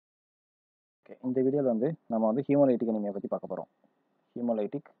Okay, இந்த வீடியோவில் வந்து நம்ம வந்து ஹீமோலைட்டிக் அனீமியா பற்றி பார்க்க போகிறோம்.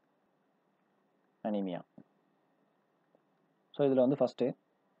 Haemolytic anaemia. ஸோ இதில் வந்து ஃபஸ்ட்டு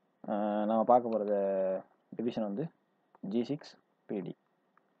நம்ம பார்க்க போகிறது டிவிஷன் வந்து G6PD,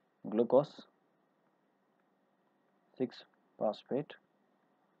 குளுக்கோஸ் 6-பாஸ்பேட்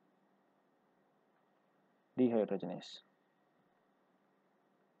டீஹைட்ரஜனேஸ்.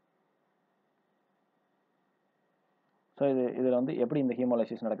 ஸோ இதில் வந்து எப்படி இந்த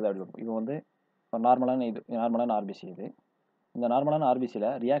ஹீமோலைசிஸ் நடக்குது அப்படி இது வந்து நார்மலான ஆர்பிசி. இந்த நார்மலான ஆர்பிசியில்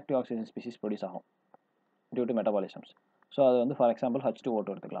ரியாக்டிவ் ஆக்சிஜன் ஸ்பீசிஸ் ப்ரொடியூஸ் ஆகும் டியூ டு மெட்டபாலிசம்ஸ். ஸோ அது வந்து ஃபார் எக்ஸாம்பிள் H2O2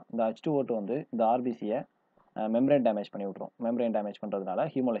 எடுத்துக்கலாம். இந்த H2O2 வந்து இந்த ஆர்பிசியை மெம்ப்ரேன் டேமேஜ் பண்ணி விட்ரும். மெம்ப்ரேன் டேமேஜ் பண்ணுறதுனால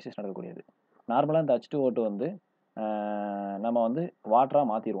ஹீமோலைசிஸ் நடக்கக்கூடியது. நார்மலாக இந்த H2O2 வந்து நம்ம வந்து வாட்டராக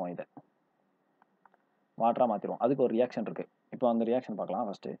மாற்றிடுவோம். அதுக்கு ஒரு ரியாக்ஷன் இருக்குது. இப்போ அந்த ரியாக்ஷன் பார்க்கலாம்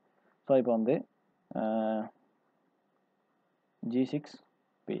ஃபஸ்ட்டு. ஸோ இப்போ வந்து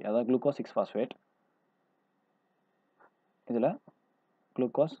G6P, அதாவது குளுக்கோஸ் 6-பாஸ்பேட், இதில்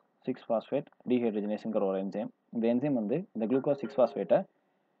குளுக்கோஸ் 6-பாஸ்பேட் டீஹைட்ரஜனேஸுங்கிற ஒரு என்சைம். இந்த என்சைம் வந்து இந்த குளுக்கோஸ் 6-பாஸ்பேட்டை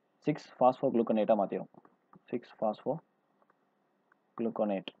 6-பாஸ்போகுளுக்கனேட்டாக மாற்றிடும்.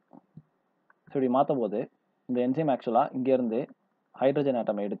 6-பாஸ்போகுளுக்கனேட். ஸோ இப்படி மாற்றும் போது இந்த என்சைம் ஆக்சுவலாக இங்கேருந்து ஹைட்ரஜன்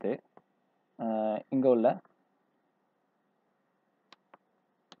ஆட்டம் எடுத்து இங்கே உள்ள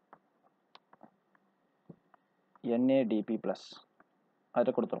NADP+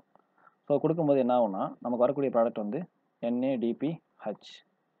 அதில் கொடுத்துரும். ஸோ கொடுக்கும்போது என்ன ஆகும்னா நமக்கு வரக்கூடிய ப்ராடக்ட் வந்து NADPH.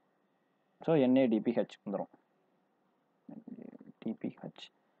 ஸோ NADPH வந்துடும். DPH.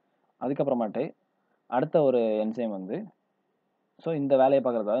 அதுக்கப்புறமாட்டு அடுத்த ஒரு என்சைம் வந்து ஸோ இந்த வேலையை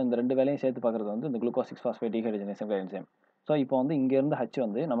பார்க்குறதா இந்த ரெண்டு வேலையும் சேர்த்து பார்க்குறது வந்து இந்த குளுக்கோஸ் 6-பாஸ்பேட் டீஹைட்ரஜனேஸுங்கிற என்சைம். ஸோ இப்போ வந்து இங்கேருந்து H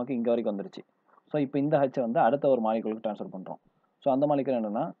வந்து நமக்கு இங்கே வரைக்கும் வந்துருச்சு. ஸோ இப்போ இந்த H வந்து அடுத்த ஒரு மாலிகுலுக்கு ட்ரான்ஸ்ஃபர் பண்ணுறோம். ஸோ அந்த மாலிகுல்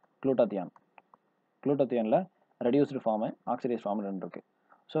என்னென்னா குளூட்டாத்தியான். குளூட்டாத்தியானில் ரெடியூஸ்டு ஃபார்மு, ஆக்சிடைஸ் ஃபார்ம் ரெண்டு இருக்குது.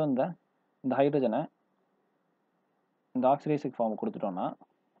 ஸோ இந்த ஹைட்ரஜனை இந்த ஆக்சிடைஸுக்கு ஃபார்ம் கொடுத்துட்டோம்னா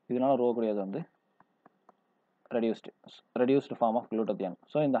இதனால் உருவக்கூடியது வந்து ரெடியூஸ்டு ஃபார்ம் ஆஃப் குளூட்டாத்தியான்.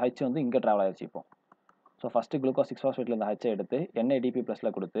 ஸோ இந்த H வந்து இங்கே ட்ராவல் ஆயிடுச்சு இப்போ. ஸோ ஃபஸ்ட்டு குளுக்கோஸ் 6-பாஸ்பேட்டில் இந்த H எடுத்து NADP+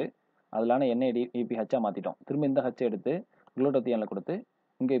 கொடுத்து அதிலான NADPH மாற்றிட்டோம். திரும்ப இந்த H எடுத்து குளூட்டாத்தியானில் கொடுத்து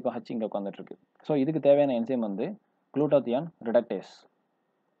இங்கே இப்போ H இங்கே உட்காந்துட்ருக்கு. ஸோ இதுக்கு தேவையான என்சைம் வந்து குளூட்டாத்தியான் ரிடக்டேஸ்.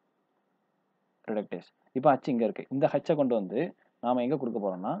 இப்போ H இங்கே இருக்குது. இந்த H கொண்டு வந்து நாம் எங்கே கொடுக்க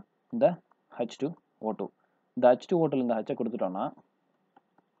போகிறோம்னா இந்த H2O2. இந்த H2O2ல இந்த H கொடுத்துட்டோம்னா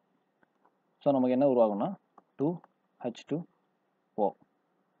ஸோ நமக்கு என்ன உருவாகும்னா 2H2O,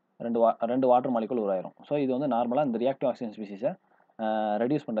 ரெண்டு வாட்டர் மாலிகுல் உருவாயிரும். ஸோ இது வந்து நார்மலாக இந்த ரியாக்டிவ் ஆக்சிஜன் ஸ்பீசிஸை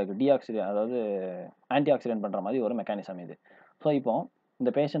ரெடியூஸ் பண்ணுறதுக்கு ஆன்டி ஆக்சிடென்ட் பண்ணுற மாதிரி ஒரு மெக்கானிசம் இது. ஸோ இப்போ இந்த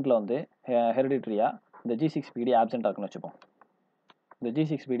பேஷண்ட்டில் வந்து ஹெரிடிட்ரியாக இந்த G6PD ஆப்சென்ட் ஆகுன்னு வச்சுப்போம். இந்த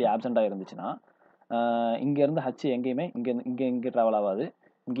G6PD ஆப்சென்ட்டாக இருந்துச்சுன்னா இங்கேருந்து H எங்கேயுமே இங்கே ட்ராவல் ஆகாது,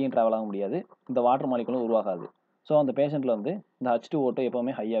 இங்கேயும் ட்ராவல் ஆக முடியாது, இந்த வாட்டர் மாலிகுலும் உருவாகாது. ஸோ அந்த பேஷண்ட்டில் வந்து இந்த H2O2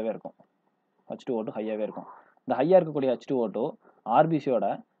 எப்போவுமே ஹையாகவே இருக்கும். இந்த ஹையாக இருக்கக்கூடிய H2O2 ஆர்பிசியோட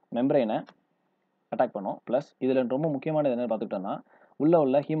மெம்பரைனை அட்டாக் பண்ணும். ப்ளஸ் இதில் ரொம்ப முக்கியமானது என்னென்னு பார்த்துக்கிட்டோம்னா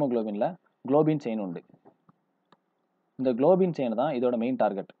உள்ள ஹீமோக்ளோபினில் குளோபின் செயின் உண்டு. இந்த குளோபின் செயின் தான் இதோட மெயின்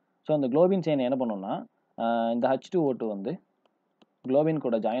டார்கெட். ஸோ இந்த குளோபின் செயின் என்ன பண்ணோம்னா இந்த H2O2 வந்து குளோபின்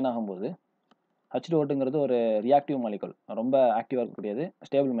கூட ஜாயின் ஆகும்போது H2O2ங்கிறது ஒரு ரியாக்டிவ் மாலிகுல், ரொம்ப ஆக்டிவாக இருக்கக்கூடியது,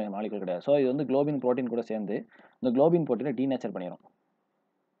 ஸ்டேபிள் மாலிகுல் கிடையாது. ஸோ இது வந்து குளோபின் ப்ரோட்டீன் கூட சேர்ந்து இந்த குளோபின் ப்ரோட்டீனை டீநேச்சர் பண்ணிடும்.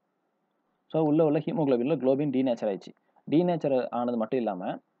 ஸோ உள்ள ஹீமோக்ளோபினில் குளோபின் டீநேச்சர் ஆயிடுச்சு. டீநேச்சர் ஆனது மட்டும்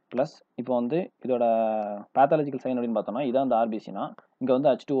இல்லாமல் ப்ளஸ் இப்போ வந்து இதோட பேத்தாலஜிக்கல் சைன் அப்படின்னு பார்த்தோம்னா இதான் இந்த ஆர்பிசினா இங்கே வந்து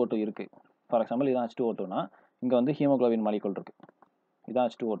H2O2 இருக்குது. ஃபார் எக்ஸாம்பிள் இதான் H2O2னா இங்கே வந்து ஹீமோக்ளோபின் மாலிகுல் இருக்குது. இதான்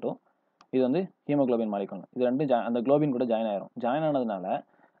H2O2, இது வந்து ஹீமோக்ளோபின் மாலிகுல். இது ரெண்டும் அந்த குளோபின் கூட ஜாயின் ஆயிரும். ஜாயின் ஆனதுனால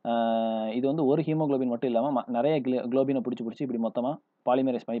இது வந்து ஒரு ஹீமோக்ளோபின் மட்டும் இல்லாமல் நிறைய குளோபினை பிடிச்சி இப்படி மொத்தமாக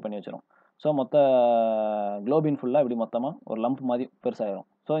பாலிமரைஸ் பண்ணி வச்சிடும். ஸோ மொத்த குளோபின் ஃபுல்லாக இப்படி மொத்தமாக ஒரு லம்ப் மாதிரி பெருசாகிடும்.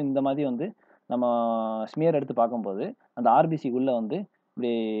 ஸோ இந்த மாதிரி வந்து நம்ம ஸ்மியர் எடுத்து பார்க்கும்போது அந்த ஆர்பிசிக்குள்ளே வந்து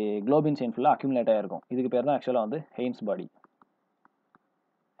இப்படி குளோபின் செயின் ஃபுல்லாக அக்யூமுலேட் ஆகிருக்கும். இதுக்கு பேர் தான் ஆக்சுவலாக வந்து ஹெய்ன்ஸ்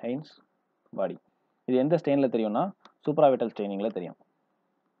பாடி. இது எந்த ஸ்டெயினில் தெரியும்னா சூப்ராவிட்டல் ஸ்டெயினிங்கில் தெரியும்.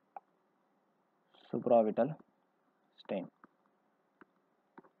 சூப்ராவிட்டல் ஸ்டெயின்.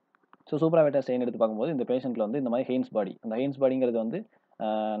 ஸோ சூப்ராவிட்டல் ஸ்டெயின் எடுத்து பார்க்கும்போது இந்த பேஷண்ட்டில் வந்து இந்த மாதிரி ஹெய்ன்ஸ் பாடி, அந்த ஹெய்ன்ஸ் பாடிங்கிறது வந்து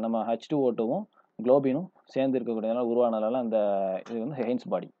நம்ம H2O2வும் குளோபினும் சேர்ந்து இருக்கக்கூடியனால உருவானதால அந்த இது வந்து ஹெய்ன்ஸ்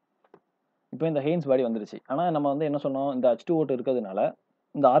பாடி. இப்போ இந்த ஹெய்ன்ஸ் பாடி வந்துருச்சு. ஆனால் நம்ம வந்து என்ன சொன்னோம், இந்த H2O2 இருக்கிறதுனால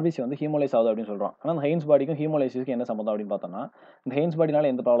இந்த ஆர்பிசி வந்து ஹீமோலைஸ் ஆகுது அப்படின்னு சொல்கிறோம். ஆனால் இந்த ஹெய்ன்ஸ் பாடிக்கும் ஹீமோலைசிஸ்க்கு என்ன சம்மந்தம் அப்படின்னு பார்த்தோம்னா இந்த ஹெய்ன்ஸ் பாடினால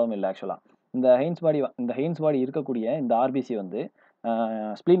எந்த ப்ராப்ளமும் இல்லை. ஆக்சுவலாக இந்த ஹெய்ன்ஸ் பாடி இருக்கக்கூடிய இந்த ஆர்பிசி வந்து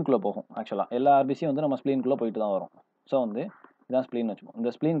ஸ்ப்ளீன்குள்ளே போகும். ஆக்சுவலாக எல்லா ஆர்பிசியும் வந்து நம்ம ஸ்ப்ளீன்குள்ளே போயிட்டு தான் வரும். ஸோ வந்து இதான் ஸ்ப்ளீன் வச்சுப்போம். இந்த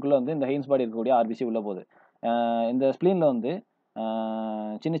ஸ்ப்ளீன்குள்ளே வந்து இந்த ஹெய்ன்ஸ் பாடி இருக்கக்கூடிய ஆர்பிசி உள்ளே போகுது. இந்த ஸ்ப்ளீனில் வந்து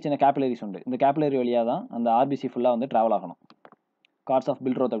சின்ன சின்ன கேபிலரிஸ் உண்டு. இந்த கேபிலரி வழியாக தான் அந்த ஆர்பிசி ஃபுல்லாக வந்து ட்ராவல் ஆகணும். கார்ட்ஸ் ஆஃப்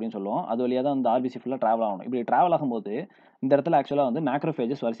பில்ரோத் அப்படின்னு சொல்லுவோம். அது வழியாக தான் அந்த ஆர்பிசி ஃபுல்லாக ட்ராவல் ஆகணும். இப்படி ட்ராவல் ஆகும்போது இந்த இடத்துல ஆக்சுவலாக வந்து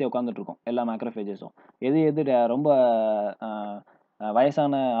மேக்ரோஃபேஜஸ் வரிசையாக உட்காந்துட்டு இருக்கும். எல்லா மேக்ரோஃபேஜஸும் எது ரொம்ப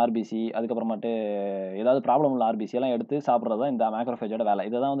வயசான ஆர்பிசி, அதுக்கப்புறமாட்டு ஏதாவது ப்ராப்ளம் உள்ள ஆர்பிசி எல்லாம் எடுத்து சாப்பிட்றது தான் இந்த மேக்ரோஃபேஜோட வேலை.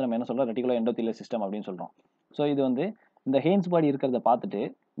 இதை தான் வந்து நம்ம என்ன சொல்கிறோம், ரெட்டிகுலர் எண்டோத்தீலியல் சிஸ்டம் அப்படின்னு சொல்கிறோம். ஸோ இது வந்து இந்த ஹெய்ன்ஸ் பாடி இருக்கிறத பார்த்துட்டு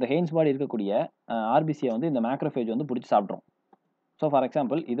இந்த ஹெய்ன்ஸ் பாடி இருக்கக்கூடிய ஆர்பிசியை வந்து இந்த மேக்ரோஃபேஜ் வந்து பிடிச்சி சாப்பிட்றோம். ஸோ ஃபார்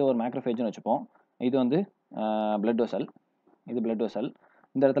எக்ஸாம்பிள் இது ஒரு மேக்ரோஃபேஜ்னு வச்சுப்போம். இது வந்து பிளட் வெசல், இது பிளட் வெசல்.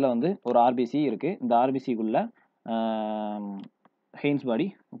 இந்த இடத்துல வந்து ஒரு ஆர்பிசி இருக்குது. இந்த ஆர்பிசிக்குள்ள ஹெய்ன்ஸ் பாடி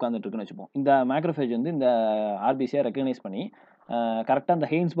உட்காந்துட்டு இருக்குன்னு வச்சுப்போம். இந்த மேக்ரோஃபேஜ் வந்து இந்த ஆர்பிசியை ரெக்கக்னைஸ் பண்ணி கரெக்டாக அந்த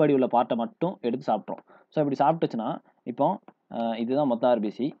ஹெய்ன்ஸ் பாடி உள்ள பார்ட்டை மட்டும் எடுத்து சாப்பிட்றோம். ஸோ இப்படி சாப்பிட்டுச்சுன்னா இப்போ இதுதான் மொத்த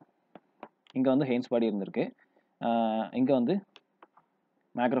ஆர்பிசி. இங்கே வந்து ஹெய்ன்ஸ் பாடி இருந்திருக்கு, இங்கே வந்து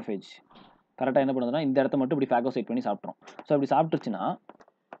மேக்ரோஃபேஜ் கரெக்டாக என்ன பண்ணுதுன்னா இந்த இடத்த மட்டும் இப்படி ஃபேகோசைட் பண்ணி சாப்பிட்றோம். ஸோ இப்படி சாப்பிட்டுச்சுன்னா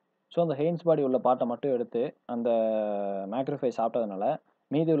ஸோ அந்த ஹெய்ன்ஸ் பாடி உள்ள பார்ட்டை மட்டும் எடுத்து அந்த மேக்ரோஃபேஜ் சாப்பிட்டதுனால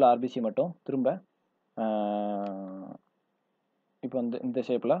மீதி உள்ள ஆர்பிசி மட்டும் திரும்ப இப்போ வந்து இந்த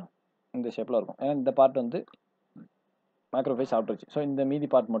ஷேப்பில் இருக்கும். ஏன்னா இந்த பார்ட் வந்து மேக்ரோஃபேஜ் சாப்பிட்டுருச்சு. ஸோ இந்த மீதி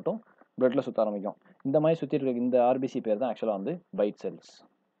பார்ட் மட்டும் பிளட்டில் சுற்ற ஆரம்பிக்கும். இந்த மாதிரி சுற்றிட்டு இருக்க இந்த ஆர்பிசி பேர் தான் ஆக்சுவலாக வந்து பைட் செல்ஸ்.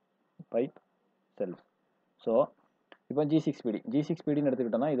 ஸோ இப்போ G6PD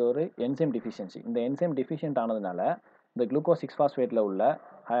எடுத்துக்கிட்டோம்னா இது ஒரு என்சைம் டிஃபிஷியன்சி. இந்த என்சைம் டிஃபிஷியன்ட் ஆனதுனால இந்த குளுக்கோஸ் 6-பாஸ்பேட்டில் உள்ள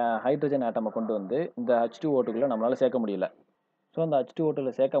ஹைட்ரஜன் ஆட்டமை கொண்டு வந்து இந்த H2O2க்குள்ளே நம்மளால் சேர்க்க முடியல. ஸோ அந்த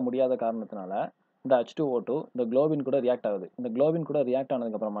H2O2ல சேர்க்க முடியாத காரணத்தினால இந்த H2O2 இந்த குளோபின் கூட ரியாக்ட் ஆகுது. இந்த குளோபின் கூட ரியாக்ட்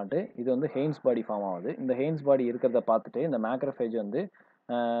ஆனதுக்கப்புறமாட்டு இது வந்து ஹெய்ன்ஸ் பாடி ஃபார்ம் ஆகுது. இந்த ஹெய்ன்ஸ் பாடி இருக்கிறத பார்த்துட்டு இந்த மேக்ரோஃபேஜ் வந்து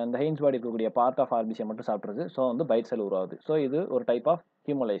இந்த ஹெய்ன்ஸ் பாடி இருக்கக்கூடிய பார்ட் ஆஃப் ஆர்பிசியை மட்டும் சாப்பிட்ருது. ஸோ வந்து பைட் செல் உருவாகுது. ஸோ இது ஒரு டைப் ஆஃப்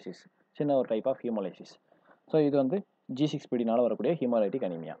ஹீமோலைசிஸ், சின்ன ஒரு டைப் ஆஃப் ஹீமோலைசிஸ். ஸோ இது வந்து G6PD வரக்கூடிய ஹீமோலைட்டிக்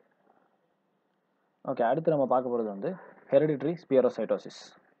அனீமியா. ஓகே, அடுத்து நம்ம பார்க்க போகிறது வந்து ஹெரிடிட்ரி ஸ்பியரோசைட்டோசிஸ்,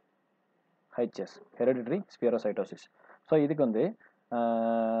 HS, ஹெரிடிட்ரி ஸ்பியரோசைட்டோசிஸ். ஸோ இதுக்கு வந்து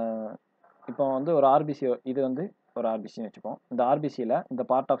இப்போ வந்து ஒரு ஆர்பிசி, இது வந்து ஒரு ஆர்பிசின்னு வச்சுப்போம். இந்த ஆர்பிசியில் இந்த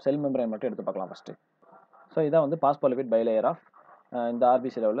பார்ட் ஆஃப் செல் மெம்பரைன் மட்டும் எடுத்து பார்க்கலாம் ஃபஸ்ட்டு. ஸோ இதான் வந்து பாஸ்போலிபிட் பைலேயர் ஆஃப் இந்த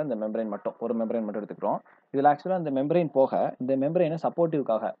ஆர்பிசியில் உள்ள இந்த மெம்பரைன் மட்டும், ஒரு மெம்பரைன் மட்டும் எடுத்துக்கிறோம். இதில் ஆக்சுவலாக இந்த மெம்பரைன் போக இந்த மெம்பரைனை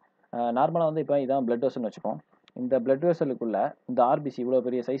சப்போர்ட்டிவ்காக நார்மலாக வந்து இப்போ இதான் பிளட் வெசல்னு வச்சுப்போம். இந்த பிளட் வெசலுக்குள்ள இந்த ஆர்பிசி இவ்வளோ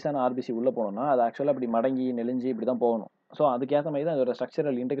பெரிய சைஸான ஆர்பிசி உள்ளே போகணும்னா அது ஆக்சுவலாக இப்படி மடங்கி நெளிஞ்சு இப்படி தான் போகணும். ஸோ அதுக்கேற்ற மாதிரி தான் அதோட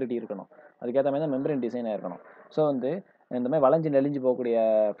ஸ்ட்ரக்சரல் இன்டெகிரிட்டி இருக்கணும், அதுக்கேற்ற மாதிரி தான் மெம்பரைன் டிசைன் ஆயிருக்கணும். ஸோ வந்து இந்த மாதிரி வளைஞ்சு நெளிஞ்சு போகக்கூடிய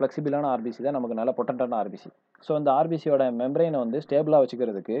ஃப்ளெக்சிபிளான ஆர்பிசி தான் நமக்கு நல்ல பொட்டன்டான ஆர்பிசி. ஸோ இந்த ஆர்பிசியோட மெம்பரைனை வந்து ஸ்டேபிளாக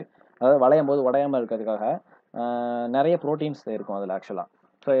வச்சுக்கிறதுக்கு, அதாவது வளையும் போது உடையாமல் இருக்கிறதுக்காக நிறைய ப்ரோட்டீன்ஸ் இருக்கும் அதில் ஆக்சுவலாக.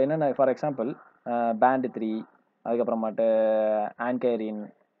 ஸோ என்னென்ன, ஃபார் எக்ஸாம்பிள் பேண்ட் 3, அதுக்கப்புறமாட்டு ஆன்கைரின்,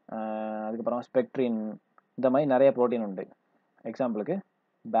 அதுக்கப்புறம் ஸ்பெக்ட்ரின், இந்த மாதிரி நிறைய ப்ரோட்டீன் உண்டு. எக்ஸாம்பிளுக்கு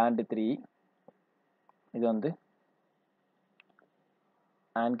பேண்ட் 3, இது வந்து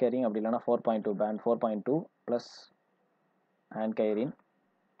ஆன்கைரின், அப்படி இல்லைனா 4.2 பேண்ட் 4.2 ப்ளஸ் ஆன்கைரின்.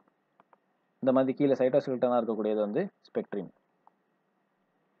 இந்த மாதிரி கீழே சைட்டோஸ்கெலட்டனாக இருக்கக்கூடியது வந்து ஸ்பெக்ட்ரின்.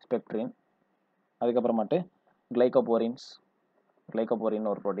 அதுக்கப்புறமாட்டு கிளைகோபோரின்ஸ்,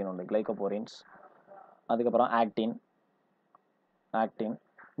 ஒரு ப்ரோட்டீன் உண்டு, கிளைகோபோரின்ஸ். அதுக்கப்புறம் ஆக்டின்.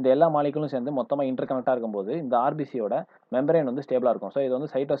 இந்த எல்லா மாலிகுலும் சேர்ந்து மொத்தமாக இன்டர்கனெக்டாக இருக்கும்போது இந்த ஆர்பிசியோட மெம்பரைன் வந்து ஸ்டேபிளாக இருக்கும். ஸோ இது வந்து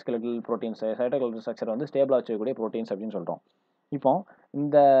சைட்டோஸ்கெலட்டல் ப்ரோட்டீன்ஸ், சைட்டோஸ்கெலட்டல் ஸ்ட்ரக்சர் வந்து ஸ்டேபிளாக வச்சுக்கக்கூடிய ப்ரோட்டீன்ஸ் அப்படின்னு சொல்கிறோம். இப்போ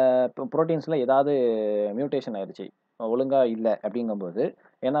இந்த ப்ரோட்டீன்ஸில் ஏதாவது மியூட்டேஷன் ஆயிடுச்சு, ஒழுங்காக இல்லை அப்படிங்கும்போது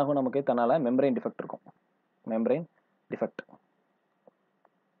என்னாகும், நமக்கு தன்னால் மெம்பரைன் டிஃபெக்ட் இருக்கும், மெம்பரைன் டிஃபெக்ட்.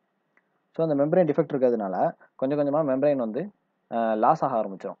 ஸோ அந்த மெம்பரைன் டிஃபெக்ட் இருக்கிறதுனால கொஞ்சம் கொஞ்சமாக மெம்பரைன் வந்து லாஸ் ஆக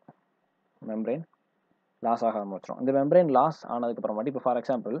ஆரம்பிச்சிடும். இந்த மெம்பரைன் லாஸ் ஆனதுக்கப்புறமாட்டி இப்போ ஃபார்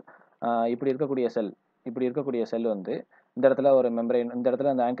எக்ஸாம்பிள் இப்படி இருக்கக்கூடிய செல் வந்து இந்த இடத்துல ஒரு மெம்பரைன், இந்த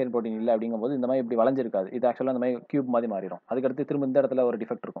இடத்துல அந்த ஆங்கரின் ப்ரோட்டீன் இல்லை அப்படிங்கும்போது இந்த மாதிரி இப்படி வளைஞ்சிருக்காது, இது ஆக்சுவலாக இந்த மாதிரி கியூப் மாதிரி மாறிடும். அதுக்கடுத்து திரும்ப இந்த இடத்துல ஒரு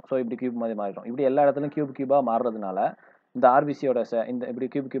டிஃபெக்ட் இருக்கும், ஸோ இப்படி கியூப் மாதிரி மாறிடும். இப்படி எல்லா இடத்துலையும் கியூபாக மாறுறதுனால இந்த ஆர்பிசியோட இந்த இப்படி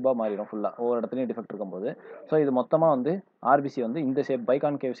கியூபாக மாறிடும் ஃபுல்லாக, ஒவ்வொரு இடத்துலையும் டிஃபெக்ட் இருக்கும்போது. ஸோ இது மொத்தமாக வந்து ஆர்பிசி வந்து இந்த ஷேப்,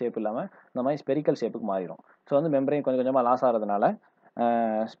 பைகான்கேவ் ஷேப் இல்லாமல் இந்த மாதிரி ஸ்பெரிக்கல் ஷேப்புக்கு மாறிடும். ஸோ வந்து மெம்பரைன் கொஞ்சம் கொஞ்சமாக லாஸ் ஆகிறதுனால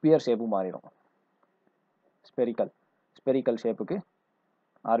ஸ்பியர் ஷேப்புக்கு மாறிடும், ஸ்பெரிக்கல் ஷேப்புக்கு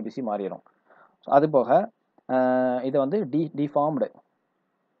ஆர்பிசி மாறிடும். ஸோ அது போக இதை வந்து டிஃபார்ம்டு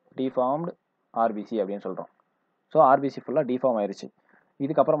ஆர்பிசி அப்படின்னு சொல்கிறோம். ஸோ ஆர்பிசி ஃபுல்லாக டிஃபார்ம் ஆயிடுச்சு.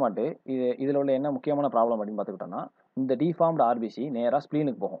 இதுக்கப்புறமாட்டு இதில் உள்ள என்ன முக்கியமான ப்ராப்ளம் அப்படின்னு பார்த்துக்கிட்டோம்னா, இந்த டிஃபார்ம்டு ஆர்பிசி நேராக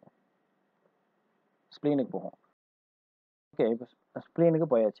ஸ்ப்ளீனுக்கு போகும். ஓகே, இப்போ ஸ்ப்ளீனுக்கு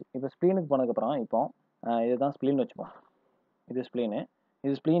போயாச்சு. இப்போ ஸ்ப்ளீனுக்கு போனதுக்கப்புறம் இப்போ இதுதான் ஸ்ப்ளீன் வச்சுப்போம்.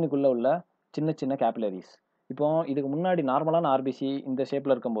 இது ஸ்ப்ளீனுக்குள்ளே உள்ள சின்ன சின்ன கேபிலரிஸ். இப்போ இதுக்கு முன்னாடி நார்மலான ஆர்பிசி இந்த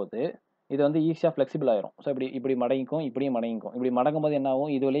ஷேப்பில் இருக்கும்போது இது வந்து ஈஸியாக ஃப்ளெக்சிபிள் ஆயிரும். ஸோ இப்படி மடங்கிக்கும், இப்படியும் மடங்கிக்கும். இப்படி மடங்கும் போது என்ன ஆகும்,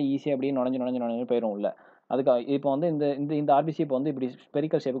 இதுவரையே ஈஸியாக அப்படியே நுழைஞ்சு போயிடும் உள்ள. அதுக்கு இப்போ வந்து இந்த இந்த இந்த ஆர்பிசி இப்போ வந்து இப்படி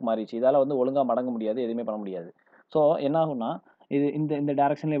ஸ்பெரிக்கல் ஷேப்புக்கு மாறிடுச்சு. இதால வந்து ஒழுங்கா மடங்க முடியாது, எதுவுமே பண்ண முடியாது. ஸோ என்ன ஆகும்னா, இது இந்த இந்த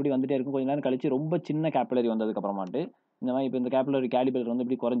டைரக்ஷன்ல இப்படி வந்துட்டே இருக்கும். கொஞ்ச நேரம் கழிச்சு ரொம்ப சின்ன கேபிலரி வந்ததுக்கு அப்புறமாட்டு, இந்த மாதிரி இப்போ இந்த கேபிலரி கேலிபர் வந்து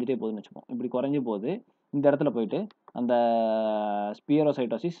இப்படி குறைஞ்சிட்டே போகுதுன்னு வச்சுப்போம். இப்படி குறைஞ்சு போகுது. இந்த இடத்துல போயிட்டு அந்த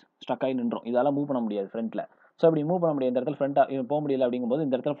ஸ்பியரோசைட்டோசிஸ் ஸ்டக் ஆகி நின்றோம். இதால மூவ் பண்ண முடியாது ஃப்ரண்ட்ல. ஸோ இப்படி மூவ் பண்ண முடியாது. இந்த இடத்துல ஃப்ரண்ட்டாக போக முடியல அப்படிங்கும்போது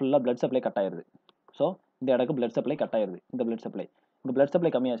இந்த இடத்துல ஃபுல்லாக பிளட் சப்ளை கட் ஆயிருது. ஸோ இந்த இடத்துக்கு பிளட் சப்ளை கட் ஆயிருது. இந்த பிளட் சப்ளை இந்த பிளட்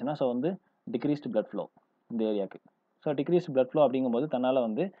சப்ளை கம்மியாச்சுன்னா ஸோ வந்து டிக்ரீஸ்டு பிளட் ஃப்ளோ இந்த ஏரியாவுக்கு. ஸோ டிக்ரீஸ்டு பிளட் ஃப்ளோ அப்படிங்கும்போது தன்னால்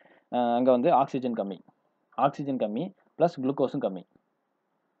வந்து அங்கே வந்து ஆக்சிஜன் கம்மி ப்ளஸ் குளுக்கோஸும் கம்மி.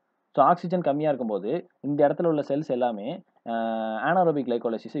 ஸோ ஆக்சிஜன் கம்மியாக இருக்கும்போது இந்த இடத்துல உள்ள செல்ஸ் எல்லாமே ஆனாரோபிக்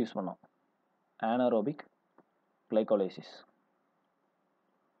கிளைகோலைசிஸை யூஸ் பண்ணோம். Anaerobic glycolysis.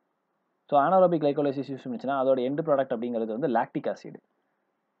 So anaerobic glycolysis use பண்ணிச்சுன்னா அதோட எண்ட் ப்ராடக்ட் அப்படிங்கிறது வந்து லாக்டிக் ஆசிட்.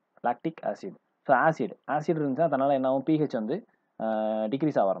 ஸோ ஆசிட் இருந்துச்சுன்னா தன்னால் என்ன ஆகும், பிஹெச் வந்து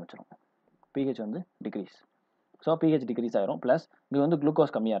டிக்ரீஸ் ஆக ஆரம்பிச்சிடும். பிஹெச் வந்து டிக்ரீஸ். ஸோ பிஹெச் டிக்ரீஸ் ஆகிரும். ப்ளஸ் இது வந்து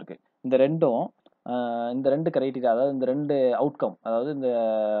குளுக்கோஸ் கம்மியாக இருக்குது. இந்த ரெண்டு கிரைட்டீரியா, அதாவது இந்த ரெண்டு அவுட்கம், அதாவது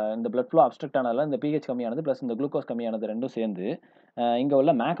இந்த பிளட் ஃப்ளோ அப்ஸ்ட்ரக்ட் ஆனதில் இந்த பிஹெச் கம்மியானது ப்ளஸ் இந்த குளுக்கோஸ் கம்மியானது ரெண்டும் சேர்ந்து இங்கே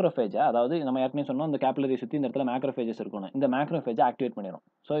உள்ள மேக்ரோஃபேஜை, அதாவது நம்ம ஏற்கனவே சொன்னோம் இந்த கேபிலரி சுற்றி இந்த இடத்துல மேக்ரோஃபேஜஸ் இருக்கணும். இந்த மேக்ரோஃபேஜை ஆக்டிவேட் பண்ணிடும்.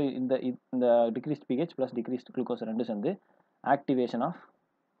 ஸோ இந்த decreased pH plus decreased glucose ரெண்டும் சேர்ந்து ஆக்டிவேஷன் ஆஃப்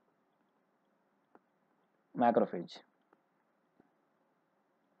மேக்ரோஃபேஜை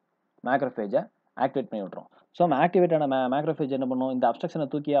ஆக்டிவேட் பண்ணி விட்டுரும். ஸோ ஆக்டிவேட் ஆன மேக்ரோஃபேஜ் என்ன பண்ணும், இந்த அப்ஸ்ட்ரக்ஷனை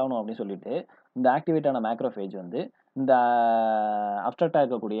தூக்கி ஆகணும் அப்படின்னு சொல்லிட்டு இந்த ஆக்டிவேட் ஆன மேக்ரோஃபேஜ் வந்து இந்த அப்ஸ்ட்ரக்டாக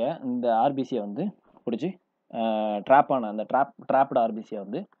இருக்கக்கூடிய இந்த ஆர்பிசியை வந்து பிடிச்சி ட்ராப்பான அந்த ட்ராப்டு ஆர்பிசியை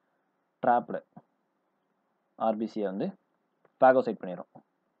வந்து ஃபேகோசைட் பண்ணிடும்.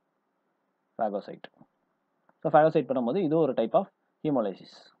 ஸோ ஃபேகோசைட் பண்ணும்போது இது ஒரு டைப் ஆஃப்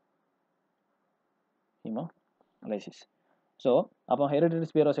ஹீமோலைசிஸ். ஸோ அப்போ ஹெரிடிட்டரி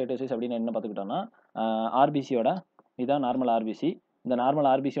ஸ்பியரோசைட்டோசிஸ் அப்படின்னு என்ன பார்த்துக்கிட்டோம்னா, ஆர்பிசியோட இதுதான் நார்மல் ஆர்பிசி. இந்த நார்மல்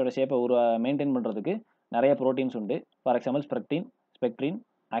ஆர்பிசியோட ஷேப்பை மெயின்டைன் பண்ணுறதுக்கு நிறைய ப்ரோட்டீன்ஸ் உண்டு. ஃபார் எக்ஸாம்பிள் ஸ்பெக்ட்ரின்,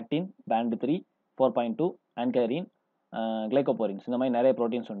 ஆக்டின், பேண்ட் 3, 4.2, ஆன்கைரின், கிளைகோபோரின்ஸ், இந்த மாதிரி நிறைய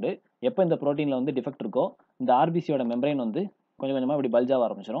ப்ரோட்டீன்ஸ் உண்டு. எப்போ இந்த ப்ரோட்டீனில் வந்து டிஃபெக்ட் இருக்கோ இந்த ஆர்பிசியோட மெம்பரைன் வந்து கொஞ்சம் கொஞ்சமாக இப்படி பல்ஜாக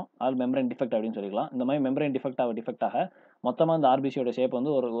ஆரம்பிச்சிடும். மெம்பரைன் டிஃபெக்ட் அப்படின்னு சொல்லிக்கலாம். இந்த மாதிரி மெம்பரைன் டிஃபெக்டாக மொத்தமாக இந்த ஆர்பிசியோட ஷேப்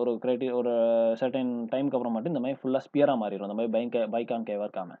வந்து ஒரு சர்டன் டைமுக்கு அப்புறம் மட்டும் இந்த மாதிரி ஃபுல்லாக ஸ்பியராக மாறிடும். இந்த மாதிரி பைகான்கேவாக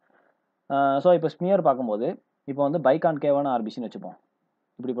இருக்காமல். ஸோ இப்போ ஸ்மியர் பார்க்கும்போது இப்போ வந்து பைகான்கேவான ஆர்பிசின்னு வச்சுப்போம்.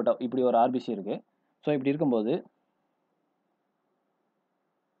 இப்படி ஒரு ஆர்பிசி இருக்குது. ஸோ இப்படி இருக்கும்போது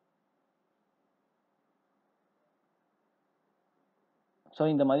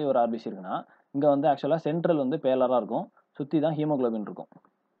இந்த மாதிரி ஒரு ஆர்பிசி இருக்குன்னா இங்கே வந்து ஆக்சுவலாக சென்ட்ரல் வந்து பேலராக இருக்கும், சுற்றி தான் ஹீமோகுளோபின் இருக்கும்.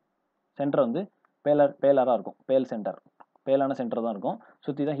 சென்டர் வந்து பேலராக இருக்கும், பேலான சென்டர் தான் இருக்கும்,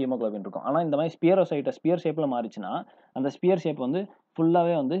 சுற்றி தான் ஹீமோகுளோபின் இருக்கும். ஆனால் இந்த மாதிரி ஸ்பியர் ஷேப்பில் மாறிச்சுன்னா அந்த ஸ்பியர் ஷேப் வந்து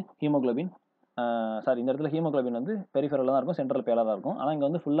ஃபுல்லாகவே வந்து ஹீமோகுளோபின் இந்த இடத்துல ஹீமோகுளோபின் வந்து பெரிஃபெரலில் தான் இருக்கும், சென்ட்ரல் பேலராக இருக்கும். ஆனால் இங்கே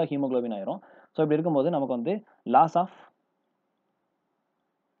வந்து ஃபுல்லாக ஹீமோகுளோபின் ஆயிரும். ஸோ இப்படி இருக்கும்போது நமக்கு வந்து loss of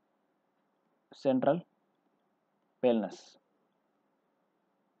central baldness.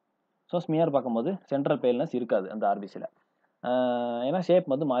 So smear பார்க்கும்போது சென்ட்ரல் பேல்னஸ் இருக்காது அந்த ஆர்பிசியில். ஏன்னா ஷேப்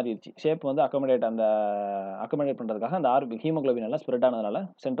வந்து மாறிடுச்சு. ஷேப் வந்து அக்கோமடேட் பண்ணுறதுக்காக அந்த ஹீமோகுளோபின் எல்லாம் ஸ்ப்ரெட் ஆனதுனால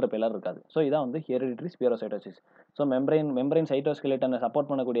சென்ட்ரல் பேலர் இருக்காது. ஸோ இதான் வந்து ஹெரிடிட்டரி ஸ்பியரோசைட்டோசிஸ். ஸோ மெம்பரைன் சைட்டோஸ்கெலட்டனை சப்போர்ட்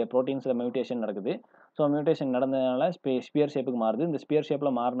பண்ணக்கூடிய ப்ரோட்டீன்ஸில் மியூட்டேஷன் நடக்குது. ஸோ மியூட்டேஷன் நடந்ததுனால ஸ்பியர் ஷேப்புக்கு மாறுது. இந்த ஸ்பியர்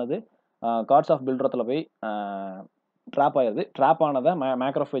ஷேப்பில் மாறினது கார்ட்ஸ் ஆஃப் பில்ட்ரத்தில் போய் ட்ராப் ஆயிடுது. ட்ராப் ஆனதை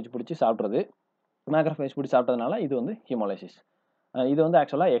மேக்ரோஃபேஜ் பிடிச்சி சாப்பிட்றது. மேக்ரோஃபேஜ் பிடிச்சி சாப்பிட்டதுனால இது வந்து ஹீமோலைசிஸ். இது வந்து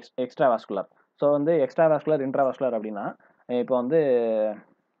ஆக்சுவலாக எக்ஸ்ட்ரா வாஸ்குலர். ஸோ வந்து எக்ஸ்ட்ரா வாஸ்குலர், இன்ட்ராவாஸ்குலர் அப்படின்னா இப்போ வந்து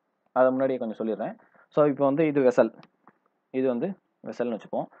அதை முன்னாடியே கொஞ்சம் சொல்லிடுறேன். ஸோ இப்போ வந்து இது வந்து வெசல்னு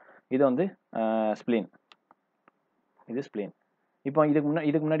வச்சுப்போம். இது வந்து ஸ்ப்ளீன். இப்போ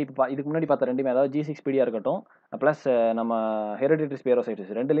இதுக்கு முன்னாடி பார்த்த ரெண்டுமே, அதாவது G6PD இருக்கட்டும் ப்ளஸ் நம்ம ஹெரிடிட்டரி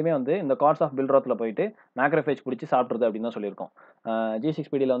ஸ்பியரோசைட்டிஸ் ரெண்டுலையுமே வந்து இந்த கார்ட்ஸ் ஆஃப் பில்ட்ரோத்தில் போயிட்டு மேக்ரோஃபேஜ் பிடிச்சி சாப்பிட்றது அப்படின்னு தான் சொல்லியிருக்கோம்.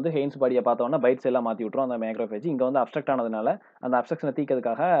 G6PDயில் வந்து ஹெயின்ஸ் பாடியை பார்த்தோன்னா பைட்ஸ் எல்லாம் மாற்றி விட்டுரும் அந்த மேக்ரோஃபேஜ். இங்கே வந்து அப்ஸ்ட்ரக்ட் ஆனதுனால அந்த அப்ஸ்ட்ரக்ஷனை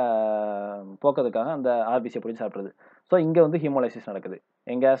போக்கிறதுக்காக அந்த ஆர்பிசியை பிடிச்சி சாப்பிட்றது. ஸோ இங்கே வந்து ஹீமோலைசிஸ் நடக்குது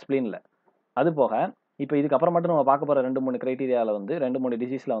எங்கள் ஸ்ப்ளீனில். அது போக இப்போ இதுக்கப்புறம் மட்டும் நம்ம பார்க்க போகிற 2-3 கிரைட்டீரியாவில் வந்து 2-3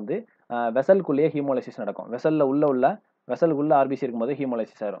 டிசீஸில் வந்து வெசலுக்குள்ளேயே ஹீமோலைசிஸ் நடக்கும். வெசலுக்குள்ள ஆர்பிசி இருக்கும்போது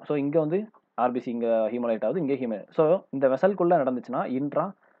ஹீமோலைசிஸ் ஆயிரும். ஸோ இங்கே வந்து ஆர்பிசி இங்கே ஹீமோலைட் ஆகுது, இங்கே ஸோ இந்த வெசலுக்குள்ளே நடந்துச்சுன்னா intra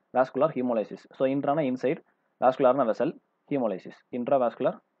vascular haemolysis. So இன்ட்ரானா inside, வாஸ்குலர்னா vessel, haemolysis, intra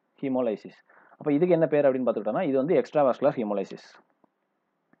vascular haemolysis. அப்போ இதுக்கு என்ன பேர் அப்படின்னு பார்த்துக்கிட்டோம்னா இது வந்து extra vascular haemolysis.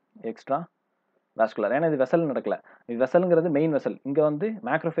 Extra vascular, ஏன்னா இது வெசல் நடக்கல. இது வெசலுங்கிறது மெயின் வெசல். இங்கே வந்து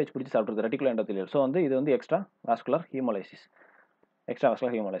மேக்ரோஃபேஜ் பிடிச்சி சாப்பிட்றது ரெட்டிகுலர் எண்டோதெலியல். ஸோ வந்து இது வந்து extra vascular haemolysis.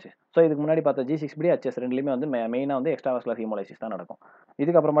 எக்ஸ்ட்ராவாஸ்குலர் haemolysis. So இதுக்கு முன்னாடி பார்த்த G6PD, HS ரெண்டுலையுமே வந்து மெயினாக வந்து எக்ஸ்ட்ராவாஸ்குலர் ஹீமோலைசிஸ் தான் நடக்கும்.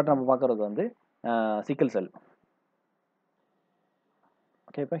 இதுக்கப்புறமாட்டு நம்ம பார்க்குறது வந்து சிக்கிள் செல்.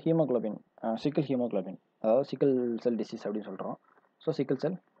 ஓகே, இப்போ ஹீமோகுளோபின், சிக்கிள் ஹீமோகுளோபின், அதாவது சிக்கிள் செல் டிசீஸ் அப்படின்னு சொல்கிறோம். ஸோ சிக்கிள்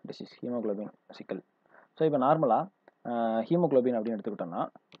செல் டிசீஸ், ஹீமோகுளோபின் சிக்கிள். ஸோ இப்போ நார்மலாக ஹீமோகுளோபின் அப்படின்னு எடுத்துக்கிட்டோம்னா,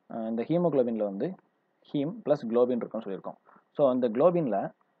 இந்த ஹீமோகுளோபினில் வந்து ஹீம் ப்ளஸ் குளோபின் இருக்குன்னு சொல்லியிருக்கோம். ஸோ அந்த குளோபினில்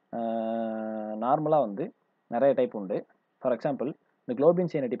நார்மலாக வந்து நிறைய டைப் உண்டு. ஃபார் எக்ஸாம்பிள், இந்த குளோபின்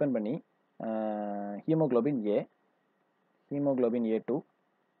செயினை டிபெண்ட் பண்ணி ஹீமோகுளோபின் ஏ, ஹீமோகுளோபின் A2,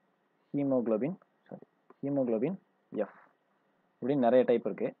 ஹீமோகுளோபின் எஃப் இப்படின்னு நிறைய டைப்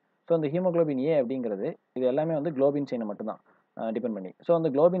இருக்குது. ஸோ இந்த ஹீமோகுளோபின் ஏ அப்படிங்கிறது இது எல்லாமே வந்து குளோபின் செயினை மட்டும்தான் டிபெண்ட் பண்ணி. ஸோ அந்த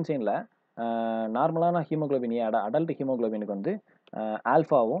குளோபின் செயினில் நார்மலான ஹீமோகுளோபின் ஏ, அடல்ட் ஹீமோகுளோபினுக்கு வந்து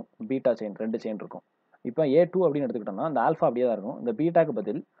ஆல்ஃபாவும் பீட்டா செயின், 2 செயின் இருக்கும். இப்போ A2 அப்படின்னு எடுத்துக்கிட்டோம்னா அந்த ஆல்ஃபா அப்படியே தான் இருக்கும், இந்த பீட்டாக்கு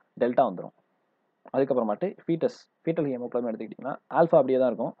பதில் டெல்டா வந்துடும். அதுக்கப்புறமாட்டு ஃபீட்டல் ஹீமோகுளோபின் எடுத்துக்கிட்டிங்கன்னா ஆல்ஃபா அப்படியே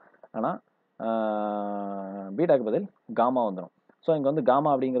தான் இருக்கும், ஆனால் பீட்டாக்கு பதில் காமா வந்துடும். ஸோ இங்கே வந்து காமா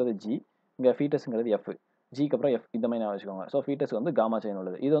அப்படிங்கிறது G, இங்கே ஃபீட்டஸுங்கிறது F, ஜிக்கு அப்புறம் F இந்த மாதிரி நான் வச்சுக்கோங்க. ஸோ ஃபீட்டஸ் வந்து காமா செயின்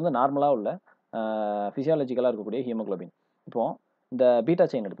உள்ளது. இது வந்து நார்மலாக உள்ள ஃபிசியாலஜிக்கலாக இருக்கக்கூடிய ஹீமோகுளோபின். இப்போது இந்த பீட்டா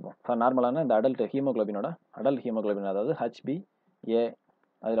செயின் எடுத்துப்போம். நார்மலான இந்த அடல்ட் ஹீமோகுளோபின், அதாவது HbA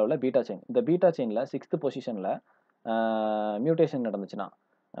அதில் உள்ள பீட்டா செயின். இந்த பீட்டா செயினில் 6th பொசிஷனில் மியூட்டேஷன் நடந்துச்சுன்னா,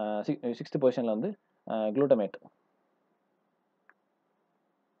 6th பொசிஷனில் வந்து குளூட்டமேட்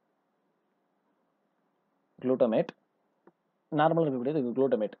நார்மலாக இருக்கக்கூடியது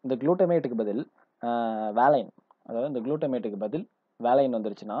குளூட்டமேட். இந்த குளூட்டமேட்டுக்கு பதில் வேலைன், அதாவது இந்த குளூட்டமேட்டுக்கு பதில் வேலைன்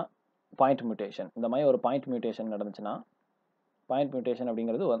வந்துருச்சுன்னா பாயிண்ட் மியூட்டேஷன். இந்த மாதிரி ஒரு பாயிண்ட் மியூட்டேஷன் நடந்துச்சுன்னா, பாயிண்ட் மியூட்டேஷன்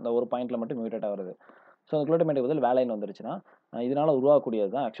அப்படிங்கிறது அந்த ஒரு பாயிண்ட்ல மட்டும் மியூட்டேட் ஆகுது. ஸோ அந்த குளூட்டமேட்டுக்கு பதில் வேலைன் வந்துருச்சுன்னா இதனால்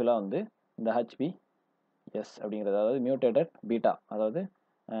உருவாகக்கூடியது தான் ஆக்சுவலாக வந்து இந்த HbS அப்படிங்கிறது, அதாவது மியூட்டேட்டட் பீட்டா, அதாவது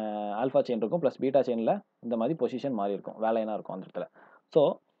ஆல்ஃபா செயின் இருக்கும் ப்ளஸ் பீட்டா செயினில் இந்த மாதிரி பொசிஷன் மாறி இருக்கும், வேலைனாக இருக்கும் அந்த இடத்துல. ஸோ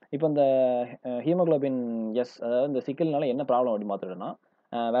இப்போ இந்த ஹீமோகுளோபின் எஸ், அதாவது இந்த சிக்கிள்னால என்ன ப்ராப்ளம் அப்படின்னு பார்த்துட்டோம்னா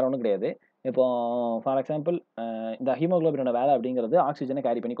வேற ஒன்றும் கிடையாது. இப்போ ஃபார் எக்ஸாம்பிள் இந்த ஹீமோகுளோபினோட வேலை அப்படிங்கிறது ஆக்சிஜனை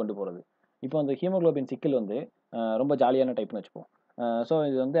கேரி பண்ணி கொண்டு போகிறது. இப்போ அந்த ஹீமோகுளோபின் சிக்கிள் வந்து ரொம்ப ஜாலியான டைப்னு வச்சுப்போம். ஸோ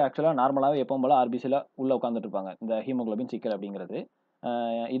இது வந்து ஆக்சுவலாக நார்மலாகவே எப்பவும் போல் ஆர்பிசியில் உள்ளே உட்காந்துட்டு இருப்பாங்க இந்த ஹீமோகுளோபின் சிக்கிள் அப்படிங்கிறது.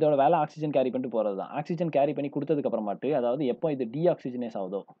 இதோட வேலை ஆக்சிஜன் கேரி பண்ணிட்டு போகிறது தான். ஆக்சிஜன் கேரி பண்ணி கொடுத்ததுக்கு அப்புறமாட்டு, அதாவது எப்போ இது டீஆக்சிஜனேஷன்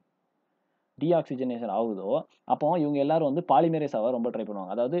ஆகுதோ அப்போ இவங்க எல்லாரும் வந்து பாலிமரேஸ் ஆக ரொம்ப ட்ரை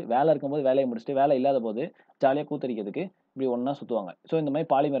பண்ணுவாங்க. அதாவது வேலை இருக்கும்போது வேலையை முடிச்சுட்டு வேலை இல்லாத போது ஜாலியாக கூத்தடிக்கிறதுக்கு இப்படி ஒன்றா சுற்றுவாங்க. ஸோ இந்த மாதிரி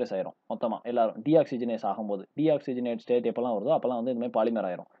பாலிமரேஸ் ஆயிரும் மொத்தமாக எல்லாரும் டீஆக்சிஜனேஸ் ஆகும்போது. டீஆக்சிஜனேட் ஸ்டேட் எப்போல்லாம் வருதோ அப்போல்லாம் வந்து இந்த மாதிரி பாலிமர்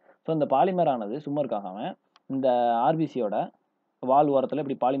ஆயிரும். ஸோ இந்த பாலிமர் ஆனது சும்மா இருக்காமல் இந்த ஆர்பிசியோட வால் ஓரத்தில்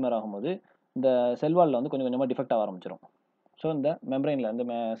இப்படி பாலிமர் ஆகும்போது இந்த செல்வாலில் வந்து கொஞ்சம் கொஞ்சமாக டிஃபெக்ட் ஆக ஆரம்பிச்சிடும். ஸோ இந்த மெம்பரைனில், இந்த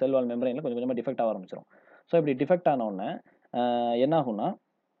செல்வால் மெம்பரைனில் கொஞ்சம் கொஞ்சமாக டிஃபெக்ட் ஆக ஆரம்பிச்சிடும். ஸோ இப்படி டிஃபெக்ட் ஆனவுடனே என்ன ஆகும்னா,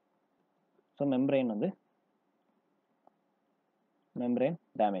 so membrane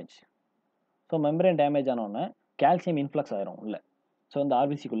damage. So membrane damage ஆனவுடனே கால்சியம் இன்ஃப்ளக்ஸ் ஆயிரும் உள்ள. ஸோ இந்த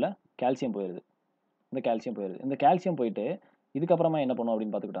ஆர்பிசிக்குள்ளே கால்சியம் போயிடுது. இந்த கால்சியம் போயிட்டு இதுக்கப்புறமா என்ன பண்ணும்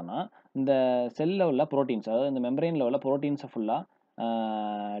அப்படின்னு பார்த்துக்கிட்டோம்னா, இந்த செல்லில் உள்ள ப்ரோட்டீன்ஸ், அதாவது இந்த மெம்பரைனில் உள்ள ப்ரோட்டீன்ஸை ஃபுல்லாக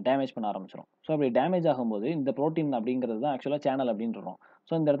டேமேஜ் பண்ண ஆரம்பிச்சிடும். ஸோ அப்படி டேமேஜ் ஆகும்போது இந்த ப்ரோட்டீன் அப்படிங்கிறது தான் ஆக்சுவலாக சேனல் அப்படின்னு சொல்கிறோம்.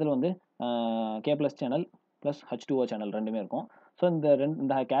 ஸோ இந்த இடத்துல வந்து K+ channel plus H2O channel ரெண்டுமே இருக்கும். ஸோ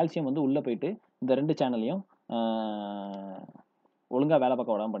இந்த கால்சியம் வந்து உள்ளே போயிட்டு இந்த 2 சேனலையும் ஒழுங்காக வேலை